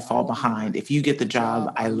ahead, I fall behind. If you get the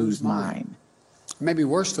job, I lose mine. Maybe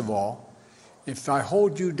worst of all, if I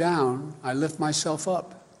hold you down, I lift myself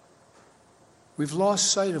up. We've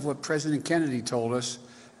lost sight of what President Kennedy told us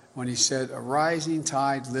when he said, a rising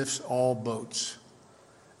tide lifts all boats.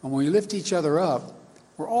 And when we lift each other up,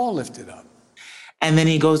 we're all lifted up. And then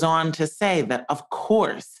he goes on to say that, of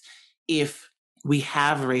course, if we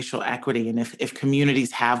have racial equity and if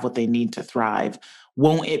communities have what they need to thrive,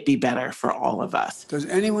 won't it be better for all of us? Does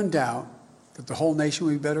anyone doubt that the whole nation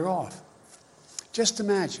will be better off? Just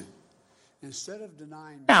imagine. Instead of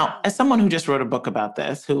denying... Now, as someone who just wrote a book about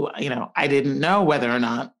this, who, I didn't know whether or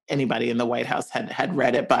not anybody in the White House had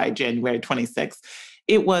read it by January 26th,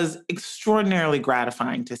 it was extraordinarily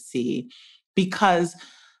gratifying to see, because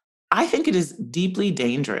I think it is deeply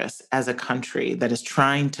dangerous as a country that is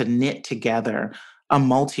trying to knit together a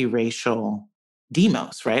multiracial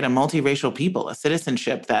demos, right? A multiracial people, a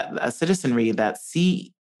citizenry that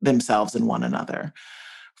see themselves in one another.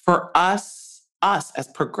 For us us as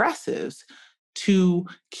progressives to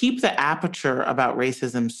keep the aperture about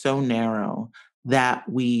racism so narrow that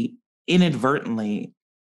we inadvertently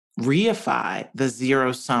reify the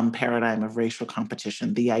zero-sum paradigm of racial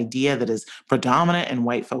competition, the idea that is predominant in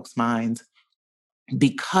white folks' minds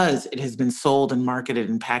because it has been sold and marketed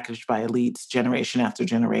and packaged by elites generation after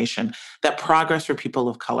generation, that progress for people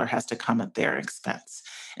of color has to come at their expense.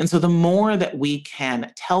 And so the more that we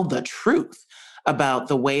can tell the truth about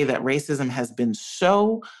the way that racism has been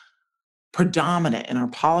so predominant in our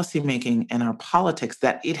policymaking and our politics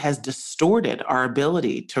that it has distorted our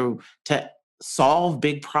ability to solve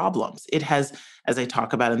big problems. It has, as I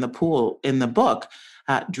talk about in the book,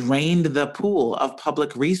 drained the pool of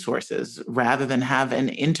public resources rather than have an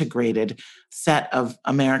integrated set of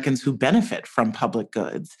Americans who benefit from public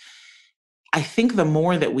goods. I think the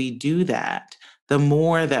more that we do that, the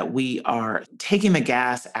more that we are taking the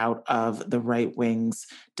gas out of the right wing's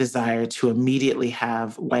desire to immediately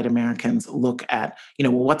have white Americans look at,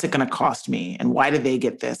 well, what's it going to cost me? And why do they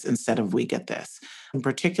get this instead of we get this? And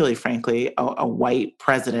particularly, frankly, a white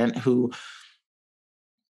president who,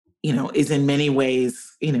 is in many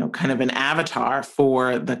ways, kind of an avatar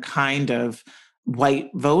for the kind of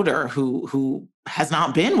white voter who has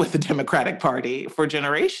not been with the Democratic Party for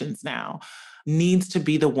generations now, needs to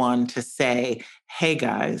be the one to say, hey,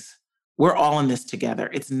 guys, we're all in this together.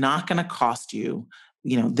 It's not going to cost you.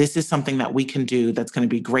 This is something that we can do that's going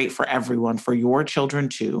to be great for everyone, for your children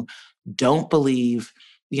too. Don't believe,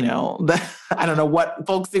 I don't know what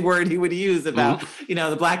folksy word he would use about,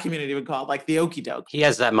 the Black community would call it like the okie doke. He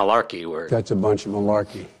has that malarkey word. That's a bunch of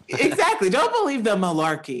malarkey. Exactly. Don't believe the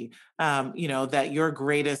malarkey, that your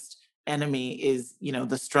greatest enemy is,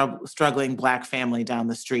 the struggling Black family down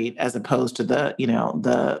the street, as opposed to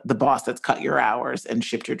the boss that's cut your hours and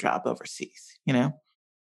shipped your job overseas,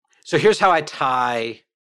 So here's how I tie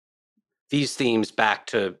these themes back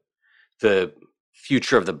to the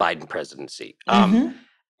future of the Biden presidency.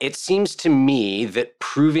 It seems to me that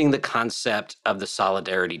proving the concept of the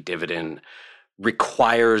solidarity dividend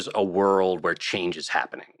requires a world where change is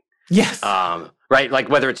happening. Yes. Right? Like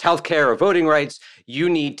whether it's healthcare or voting rights, you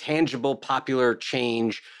need tangible popular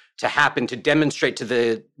change to happen to demonstrate to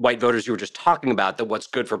the white voters you were just talking about that what's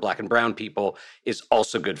good for Black and brown people is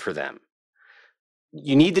also good for them.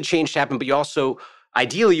 You need the change to happen, but you also,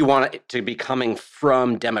 ideally, you want it to be coming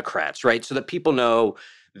from Democrats, right? So that people know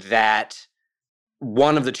that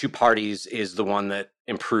one of the two parties is the one that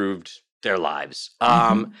improved their lives.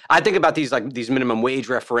 I think about these minimum wage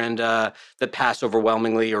referenda that pass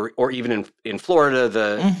overwhelmingly, or even in Florida,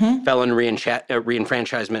 the felon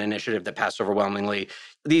reenfranchisement initiative that passed overwhelmingly.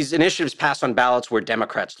 These initiatives pass on ballots where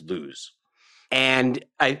Democrats lose. And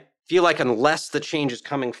I feel like unless the change is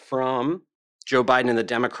coming from Joe Biden and the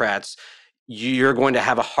Democrats, you're going to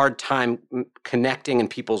have a hard time connecting in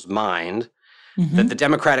people's mind that the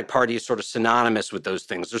Democratic Party is sort of synonymous with those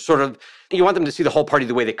things. They're sort of, you want them to see the whole party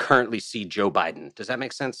the way they currently see Joe Biden. Does that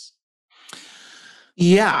make sense?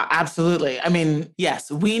 Yeah, absolutely. I mean, yes,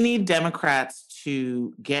 we need Democrats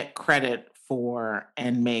to get credit for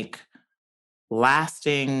and make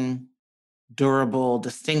lasting, durable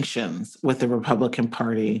distinctions with the Republican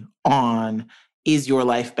Party on, is your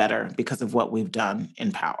life better because of what we've done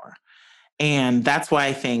in power? And that's why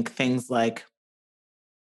I think things like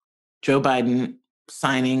Joe Biden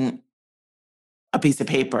signing a piece of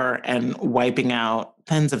paper and wiping out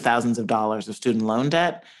tens of thousands of dollars of student loan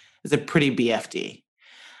debt is a pretty BFD.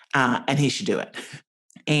 And he should do it.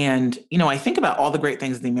 And, I think about all the great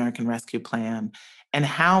things in the American Rescue Plan and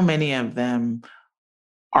how many of them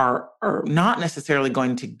are not necessarily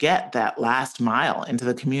going to get that last mile into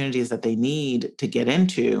the communities that they need to get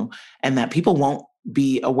into, and that people won't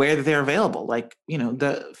be aware that they're available. Like,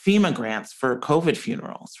 the FEMA grants for COVID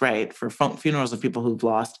funerals, right? For funerals of people who've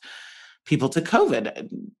lost people to COVID.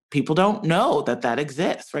 People don't know that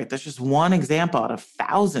exists, right? That's just one example out of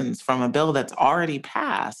thousands from a bill that's already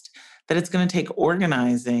passed, that it's going to take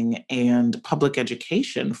organizing and public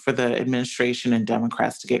education for the administration and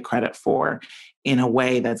Democrats to get credit for, in a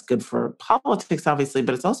way that's good for politics, obviously,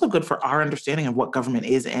 but it's also good for our understanding of what government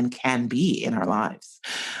is and can be in our lives.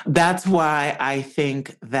 That's why I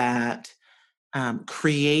think that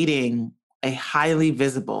creating a highly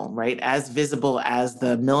visible, right, as visible as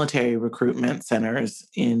the military recruitment centers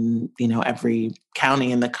in, every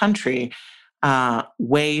county in the country,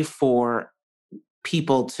 way for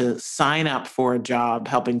people to sign up for a job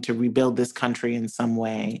helping to rebuild this country in some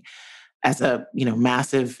way, as a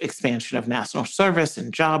massive expansion of national service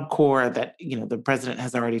and Job Corps that the president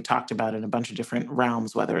has already talked about in a bunch of different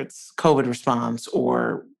realms, whether it's COVID response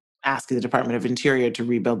or asking the Department of Interior to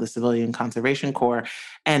rebuild the Civilian Conservation Corps,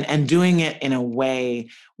 and doing it in a way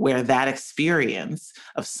where that experience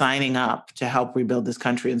of signing up to help rebuild this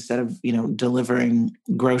country instead of, delivering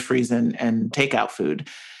groceries and takeout food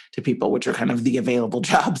to people, which are kind of the available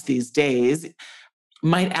jobs these days,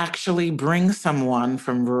 might actually bring someone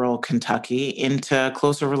from rural Kentucky into a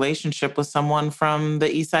closer relationship with someone from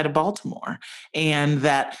the east side of Baltimore. And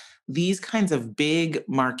that these kinds of big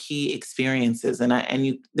marquee experiences,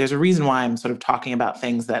 there's a reason why I'm sort of talking about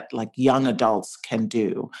things that like young adults can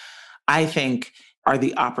do, I think are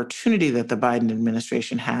the opportunity that the Biden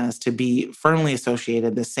administration has to be firmly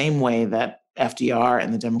associated the same way that FDR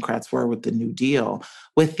and the Democrats were with the New Deal,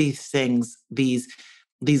 with these things, these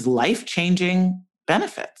life-changing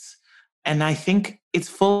benefits. And I think it's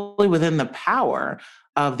fully within the power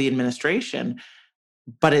of the administration,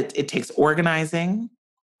 but it takes organizing.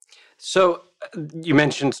 So you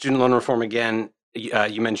mentioned student loan reform again.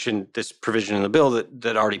 You mentioned this provision in the bill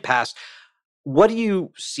that already passed. What do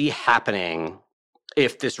you see happening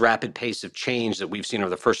if this rapid pace of change that we've seen over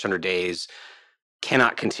the first 100 days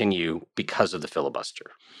cannot continue because of the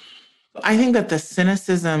filibuster? I think that the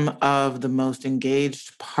cynicism of the most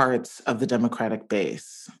engaged parts of the Democratic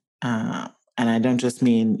base, and I don't just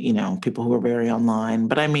mean, people who are very online,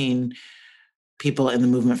 but I mean people in the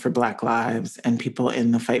movement for Black Lives and people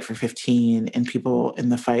in the fight for 15 and people in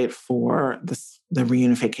the fight for the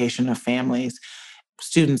reunification of families,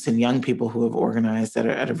 students and young people who have organized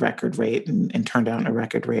at a record rate and turned out at a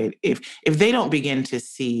record rate. If they don't begin to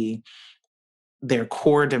see their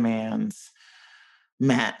core demands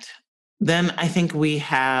met, then I think we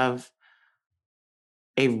have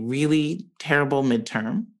a really terrible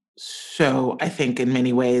midterm. So I think in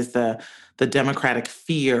many ways, the Democratic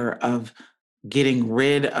fear of getting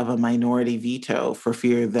rid of a minority veto for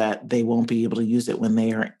fear that they won't be able to use it when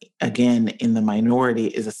they are again in the minority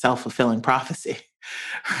is a self-fulfilling prophecy,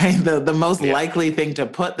 right? The most likely thing to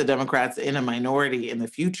put the Democrats in a minority in the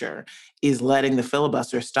future is letting the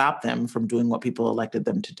filibuster stop them from doing what people elected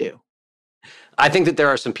them to do. I think that there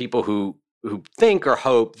are some people who think or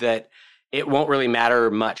hope that it won't really matter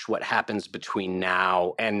much what happens between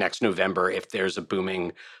now and next November if there's a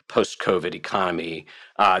booming post-COVID economy.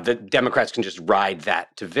 The Democrats can just ride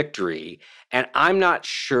that to victory. And I'm not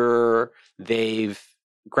sure they've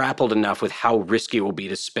grappled enough with how risky it will be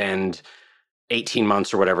to spend 18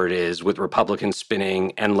 months or whatever it is with Republicans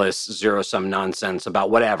spinning endless zero-sum nonsense about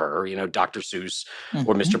whatever, Dr. Seuss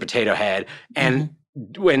or Mr. Potato Head. And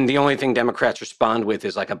when the only thing Democrats respond with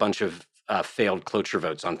is like a bunch of failed cloture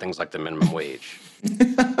votes on things like the minimum wage.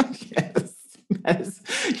 Yes,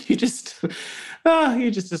 you just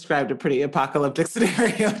described a pretty apocalyptic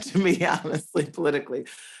scenario to me, honestly, politically.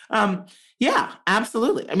 Yeah,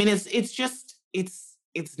 absolutely. I mean,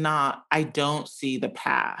 it's not. I don't see the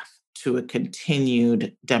path to a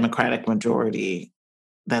continued Democratic majority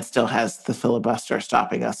that still has the filibuster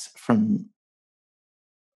stopping us from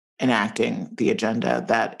enacting the agenda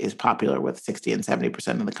that is popular with 60 and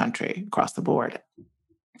 70% of the country across the board.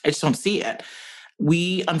 I just don't see it.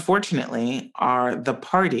 We, unfortunately, are the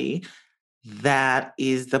party that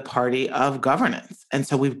is the party of governance. And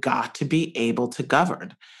so we've got to be able to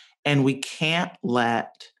govern. And we can't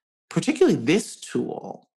let, particularly this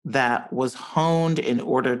tool that was honed in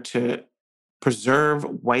order to preserve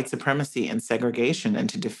white supremacy and segregation and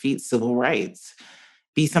to defeat civil rights,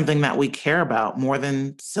 be something that we care about more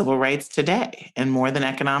than civil rights today and more than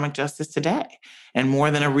economic justice today and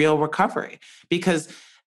more than a real recovery. Because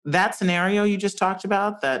that scenario you just talked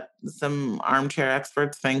about that some armchair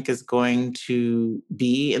experts think is going to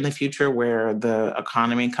be in the future where the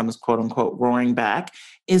economy comes, quote unquote, roaring back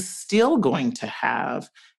is still going to have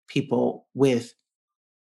people with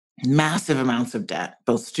massive amounts of debt,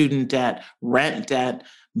 both student debt, rent debt,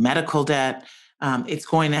 medical debt. It's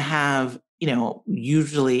going to have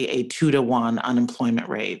usually a 2-to-1 unemployment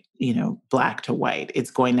rate, Black to white. It's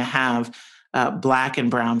going to have Black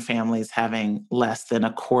and brown families having less than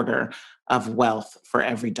a quarter of wealth for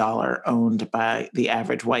every dollar owned by the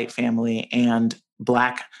average white family, and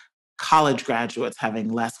Black college graduates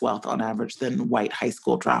having less wealth on average than white high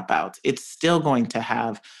school dropouts. It's still going to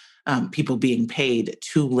have people being paid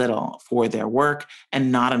too little for their work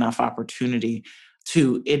and not enough opportunity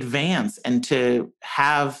to advance and to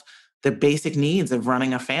have the basic needs of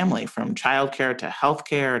running a family, from childcare to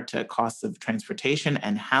healthcare to costs of transportation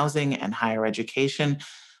and housing and higher education,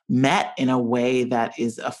 met in a way that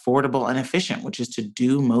is affordable and efficient, which is to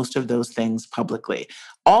do most of those things publicly.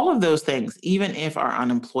 All of those things, even if our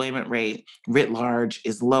unemployment rate writ large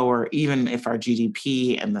is lower, even if our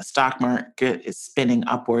GDP and the stock market is spinning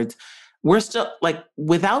upwards, we're still, like,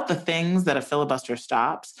 without the things that a filibuster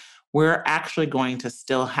stops, we're actually going to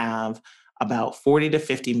still have about 40 to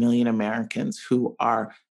 50 million Americans who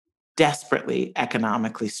are desperately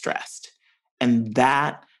economically stressed. And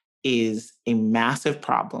that is a massive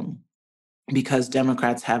problem because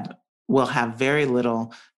Democrats will have very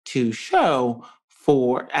little to show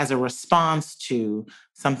for as a response to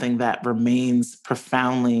something that remains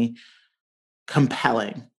profoundly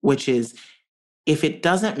compelling, which is if it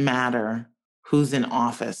doesn't matter who's in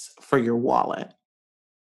office for your wallet,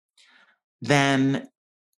 then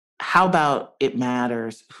how about it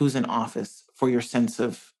matters who's in office for your sense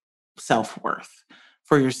of self-worth,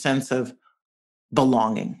 for your sense of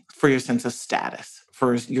belonging, for your sense of status,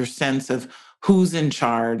 for your sense of who's in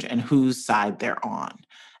charge and whose side they're on.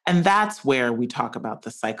 And that's where we talk about the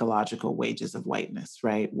psychological wages of whiteness,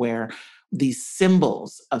 right? Where these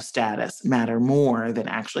symbols of status matter more than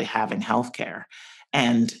actually having healthcare.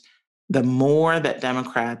 And the more that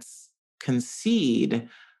Democrats concede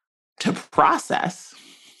to process,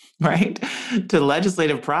 right, to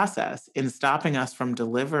legislative process in stopping us from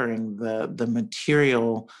delivering the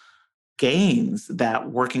material gains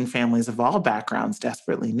that working families of all backgrounds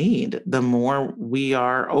desperately need, the more we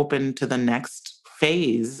are open to the next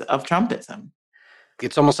phase of Trumpism.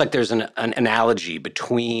 It's almost like there's an analogy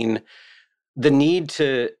between the need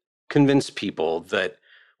to convince people that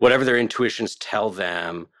whatever their intuitions tell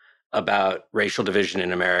them about racial division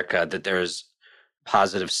in America, that there's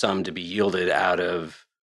positive sum to be yielded out of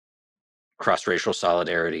cross-racial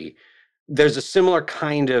solidarity. There's a similar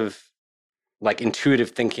kind of like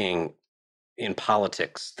intuitive thinking in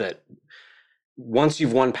politics that once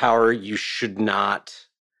you've won power, you should not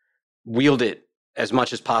wield it as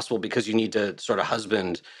much as possible because you need to sort of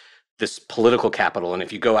husband this political capital. And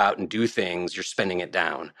if you go out and do things, you're spending it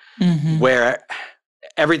down. Mm-hmm. Where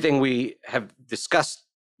everything we have discussed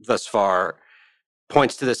thus far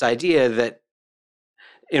points to this idea that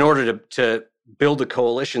in order to build a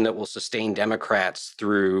coalition that will sustain Democrats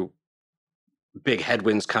through big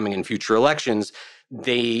headwinds coming in future elections,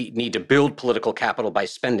 they need to build political capital by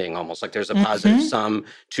spending, almost like there's a positive sum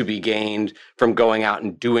to be gained from going out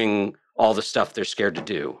and doing all the stuff they're scared to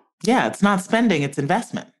do. Yeah, it's not spending, it's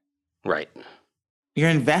investment. Right. You're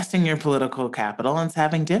investing your political capital and it's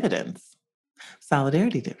having dividends.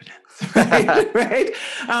 Solidarity dividends, right? Right?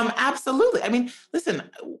 Absolutely. I mean, listen,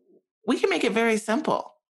 we can make it very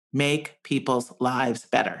simple. Make people's lives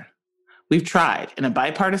better. We've tried in a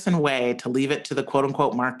bipartisan way to leave it to the quote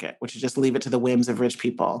unquote market, which is just leave it to the whims of rich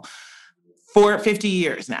people for 50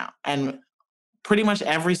 years now. And pretty much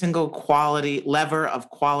every single lever of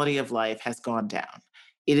quality of life has gone down.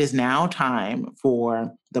 It is now time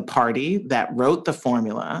for the party that wrote the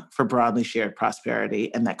formula for broadly shared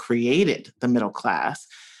prosperity and that created the middle class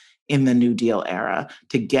in the New Deal era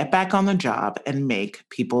to get back on the job and make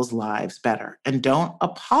people's lives better. And don't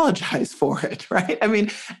apologize for it, right? I mean,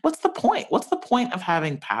 what's the point? What's the point of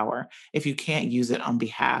having power if you can't use it on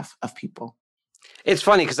behalf of people? It's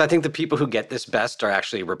funny because I think the people who get this best are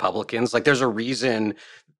actually Republicans. Like, there's a reason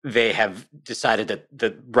they have decided that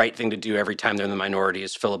the right thing to do every time they're in the minority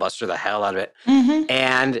is filibuster the hell out of it. Mm-hmm.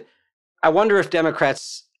 And I wonder if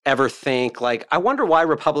Democrats ever think, like, I wonder why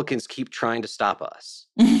Republicans keep trying to stop us.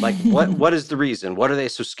 Like, what is the reason? What are they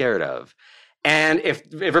so scared of? And if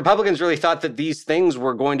Republicans really thought that these things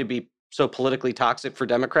were going to be so politically toxic for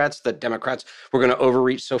Democrats, that Democrats were going to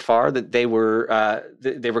overreach so far that they were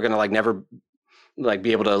going to like never like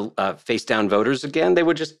be able to face down voters again, they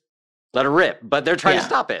would just let it rip. But they're trying to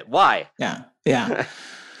stop it. Why? Yeah. Yeah.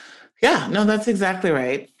 No, that's exactly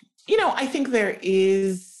right. You know, I think there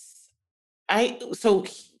is, so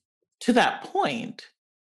to that point,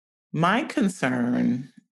 my concern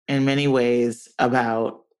in many ways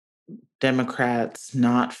about Democrats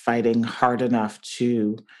not fighting hard enough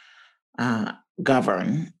to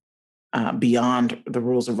govern beyond the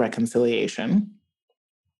rules of reconciliation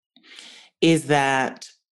is that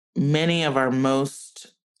many of our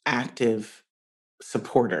most active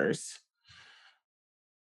supporters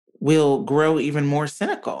will grow even more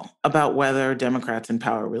cynical about whether Democrats in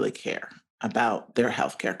power really care about their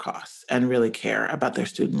healthcare costs and really care about their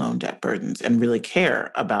student loan debt burdens and really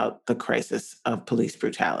care about the crisis of police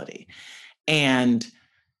brutality. And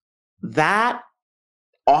that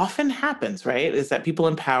often happens, right? Is that people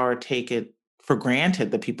in power take it for granted,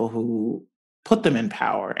 the people who put them in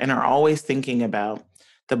power, and are always thinking about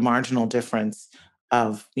the marginal difference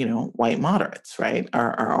of, white moderates, right?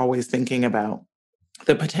 Are always thinking about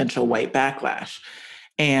the potential white backlash.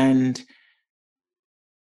 And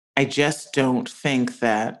I just don't think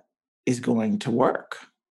that is going to work.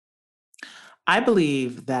 I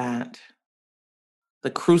believe that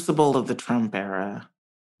the crucible of the Trump era,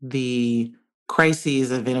 the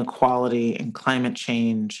crises of inequality and climate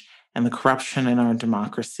change and the corruption in our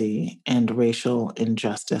democracy and racial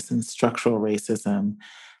injustice and structural racism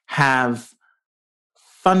have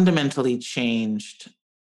fundamentally changed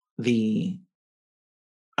the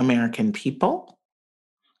American people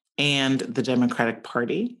and the Democratic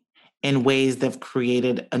Party in ways that have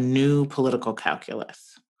created a new political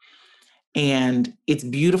calculus. And it's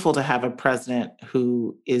beautiful to have a president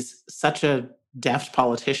who is such a deft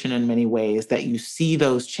politician in many ways that you see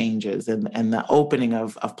those changes and the opening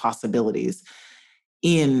of possibilities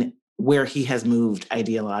in where he has moved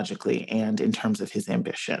ideologically and in terms of his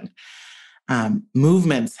ambition.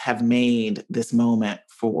 Movements have made this moment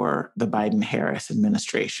for the Biden-Harris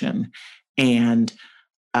administration, and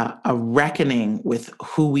a reckoning with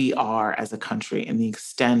who we are as a country and the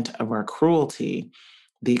extent of our cruelty,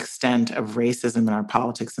 the extent of racism in our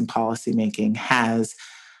politics and policymaking has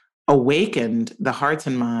awakened the hearts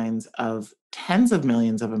and minds of tens of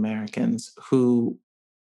millions of Americans who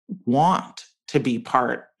want to be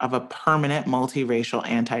part of a permanent multiracial,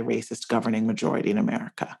 anti-racist governing majority in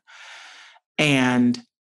America. And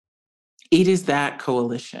it is that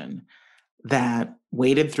coalition that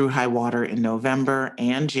waded through high water in November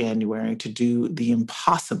and January to do the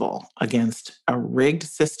impossible against a rigged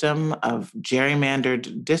system of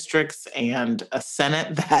gerrymandered districts and a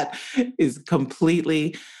Senate that is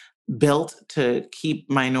completely built to keep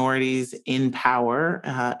minorities in power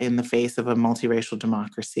in the face of a multiracial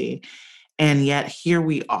democracy. And yet here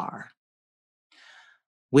we are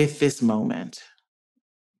with this moment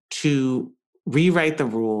to rewrite the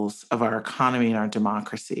rules of our economy and our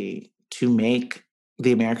democracy to make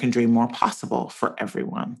the American dream more possible for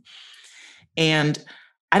everyone. And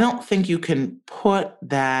I don't think you can put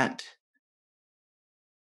that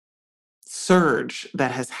surge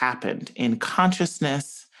that has happened in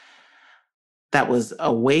consciousness that was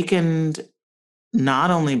awakened not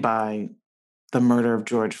only by the murder of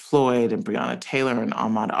George Floyd and Breonna Taylor and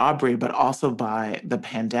Ahmaud Arbery, but also by the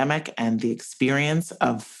pandemic and the experience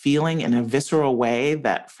of feeling in a visceral way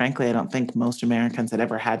that, frankly, I don't think most Americans had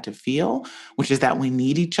ever had to feel, which is that we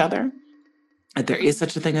need each other, that there is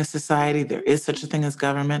such a thing as society, there is such a thing as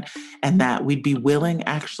government, and that we'd be willing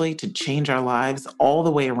actually to change our lives all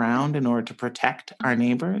the way around in order to protect our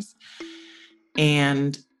neighbors.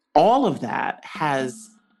 And all of that has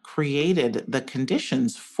created the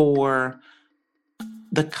conditions for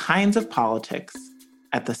the kinds of politics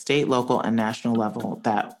at the state, local, and national level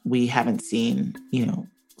that we haven't seen,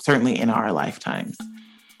 certainly in our lifetimes.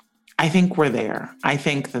 I think we're there. I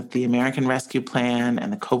think that the American Rescue Plan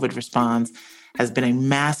and the COVID response has been a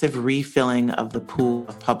massive refilling of the pool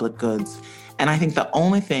of public goods. And I think the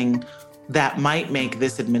only thing that might make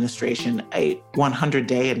this administration a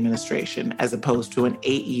 100-day administration as opposed to an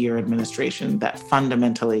 8-year administration that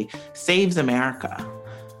fundamentally saves America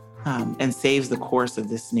and saves the course of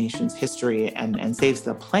this nation's history and saves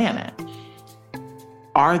the planet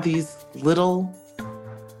are these little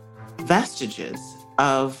vestiges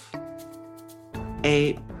of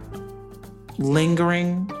a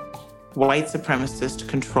lingering white supremacist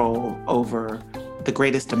control over the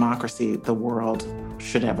greatest democracy the world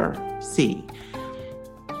should ever see.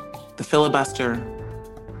 The filibuster,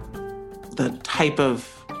 the type of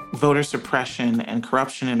voter suppression and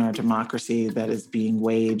corruption in our democracy that is being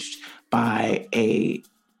waged by a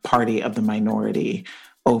party of the minority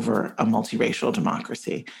over a multiracial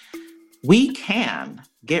democracy. We can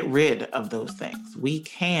get rid of those things. We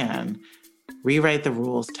can rewrite the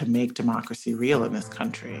rules to make democracy real in this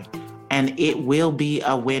country. And it will be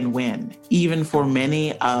a win-win, even for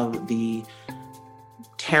many of the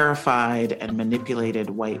terrified and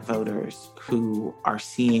manipulated white voters who are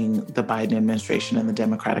seeing the Biden administration and the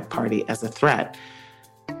Democratic Party as a threat.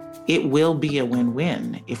 It will be a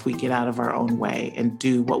win-win if we get out of our own way and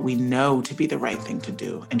do what we know to be the right thing to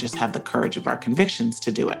do and just have the courage of our convictions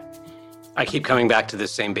to do it. I keep coming back to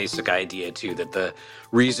this same basic idea, too, that the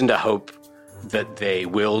reason to hope that they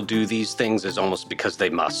will do these things is almost because they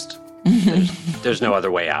must. There's no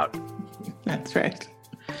other way out. That's right.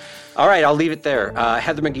 All right, I'll leave it there.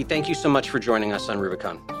 Heather McGhee, thank you so much for joining us on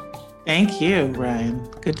Rubicon. Thank you, Ryan.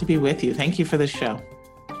 Good to be with you. Thank you for the show.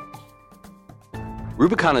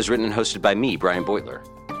 Rubicon is written and hosted by me, Brian Beutler.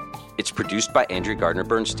 It's produced by Andrea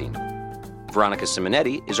Gardner-Bernstein. Veronica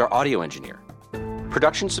Simonetti is our audio engineer.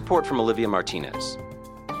 Production support from Olivia Martinez.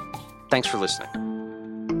 Thanks for listening.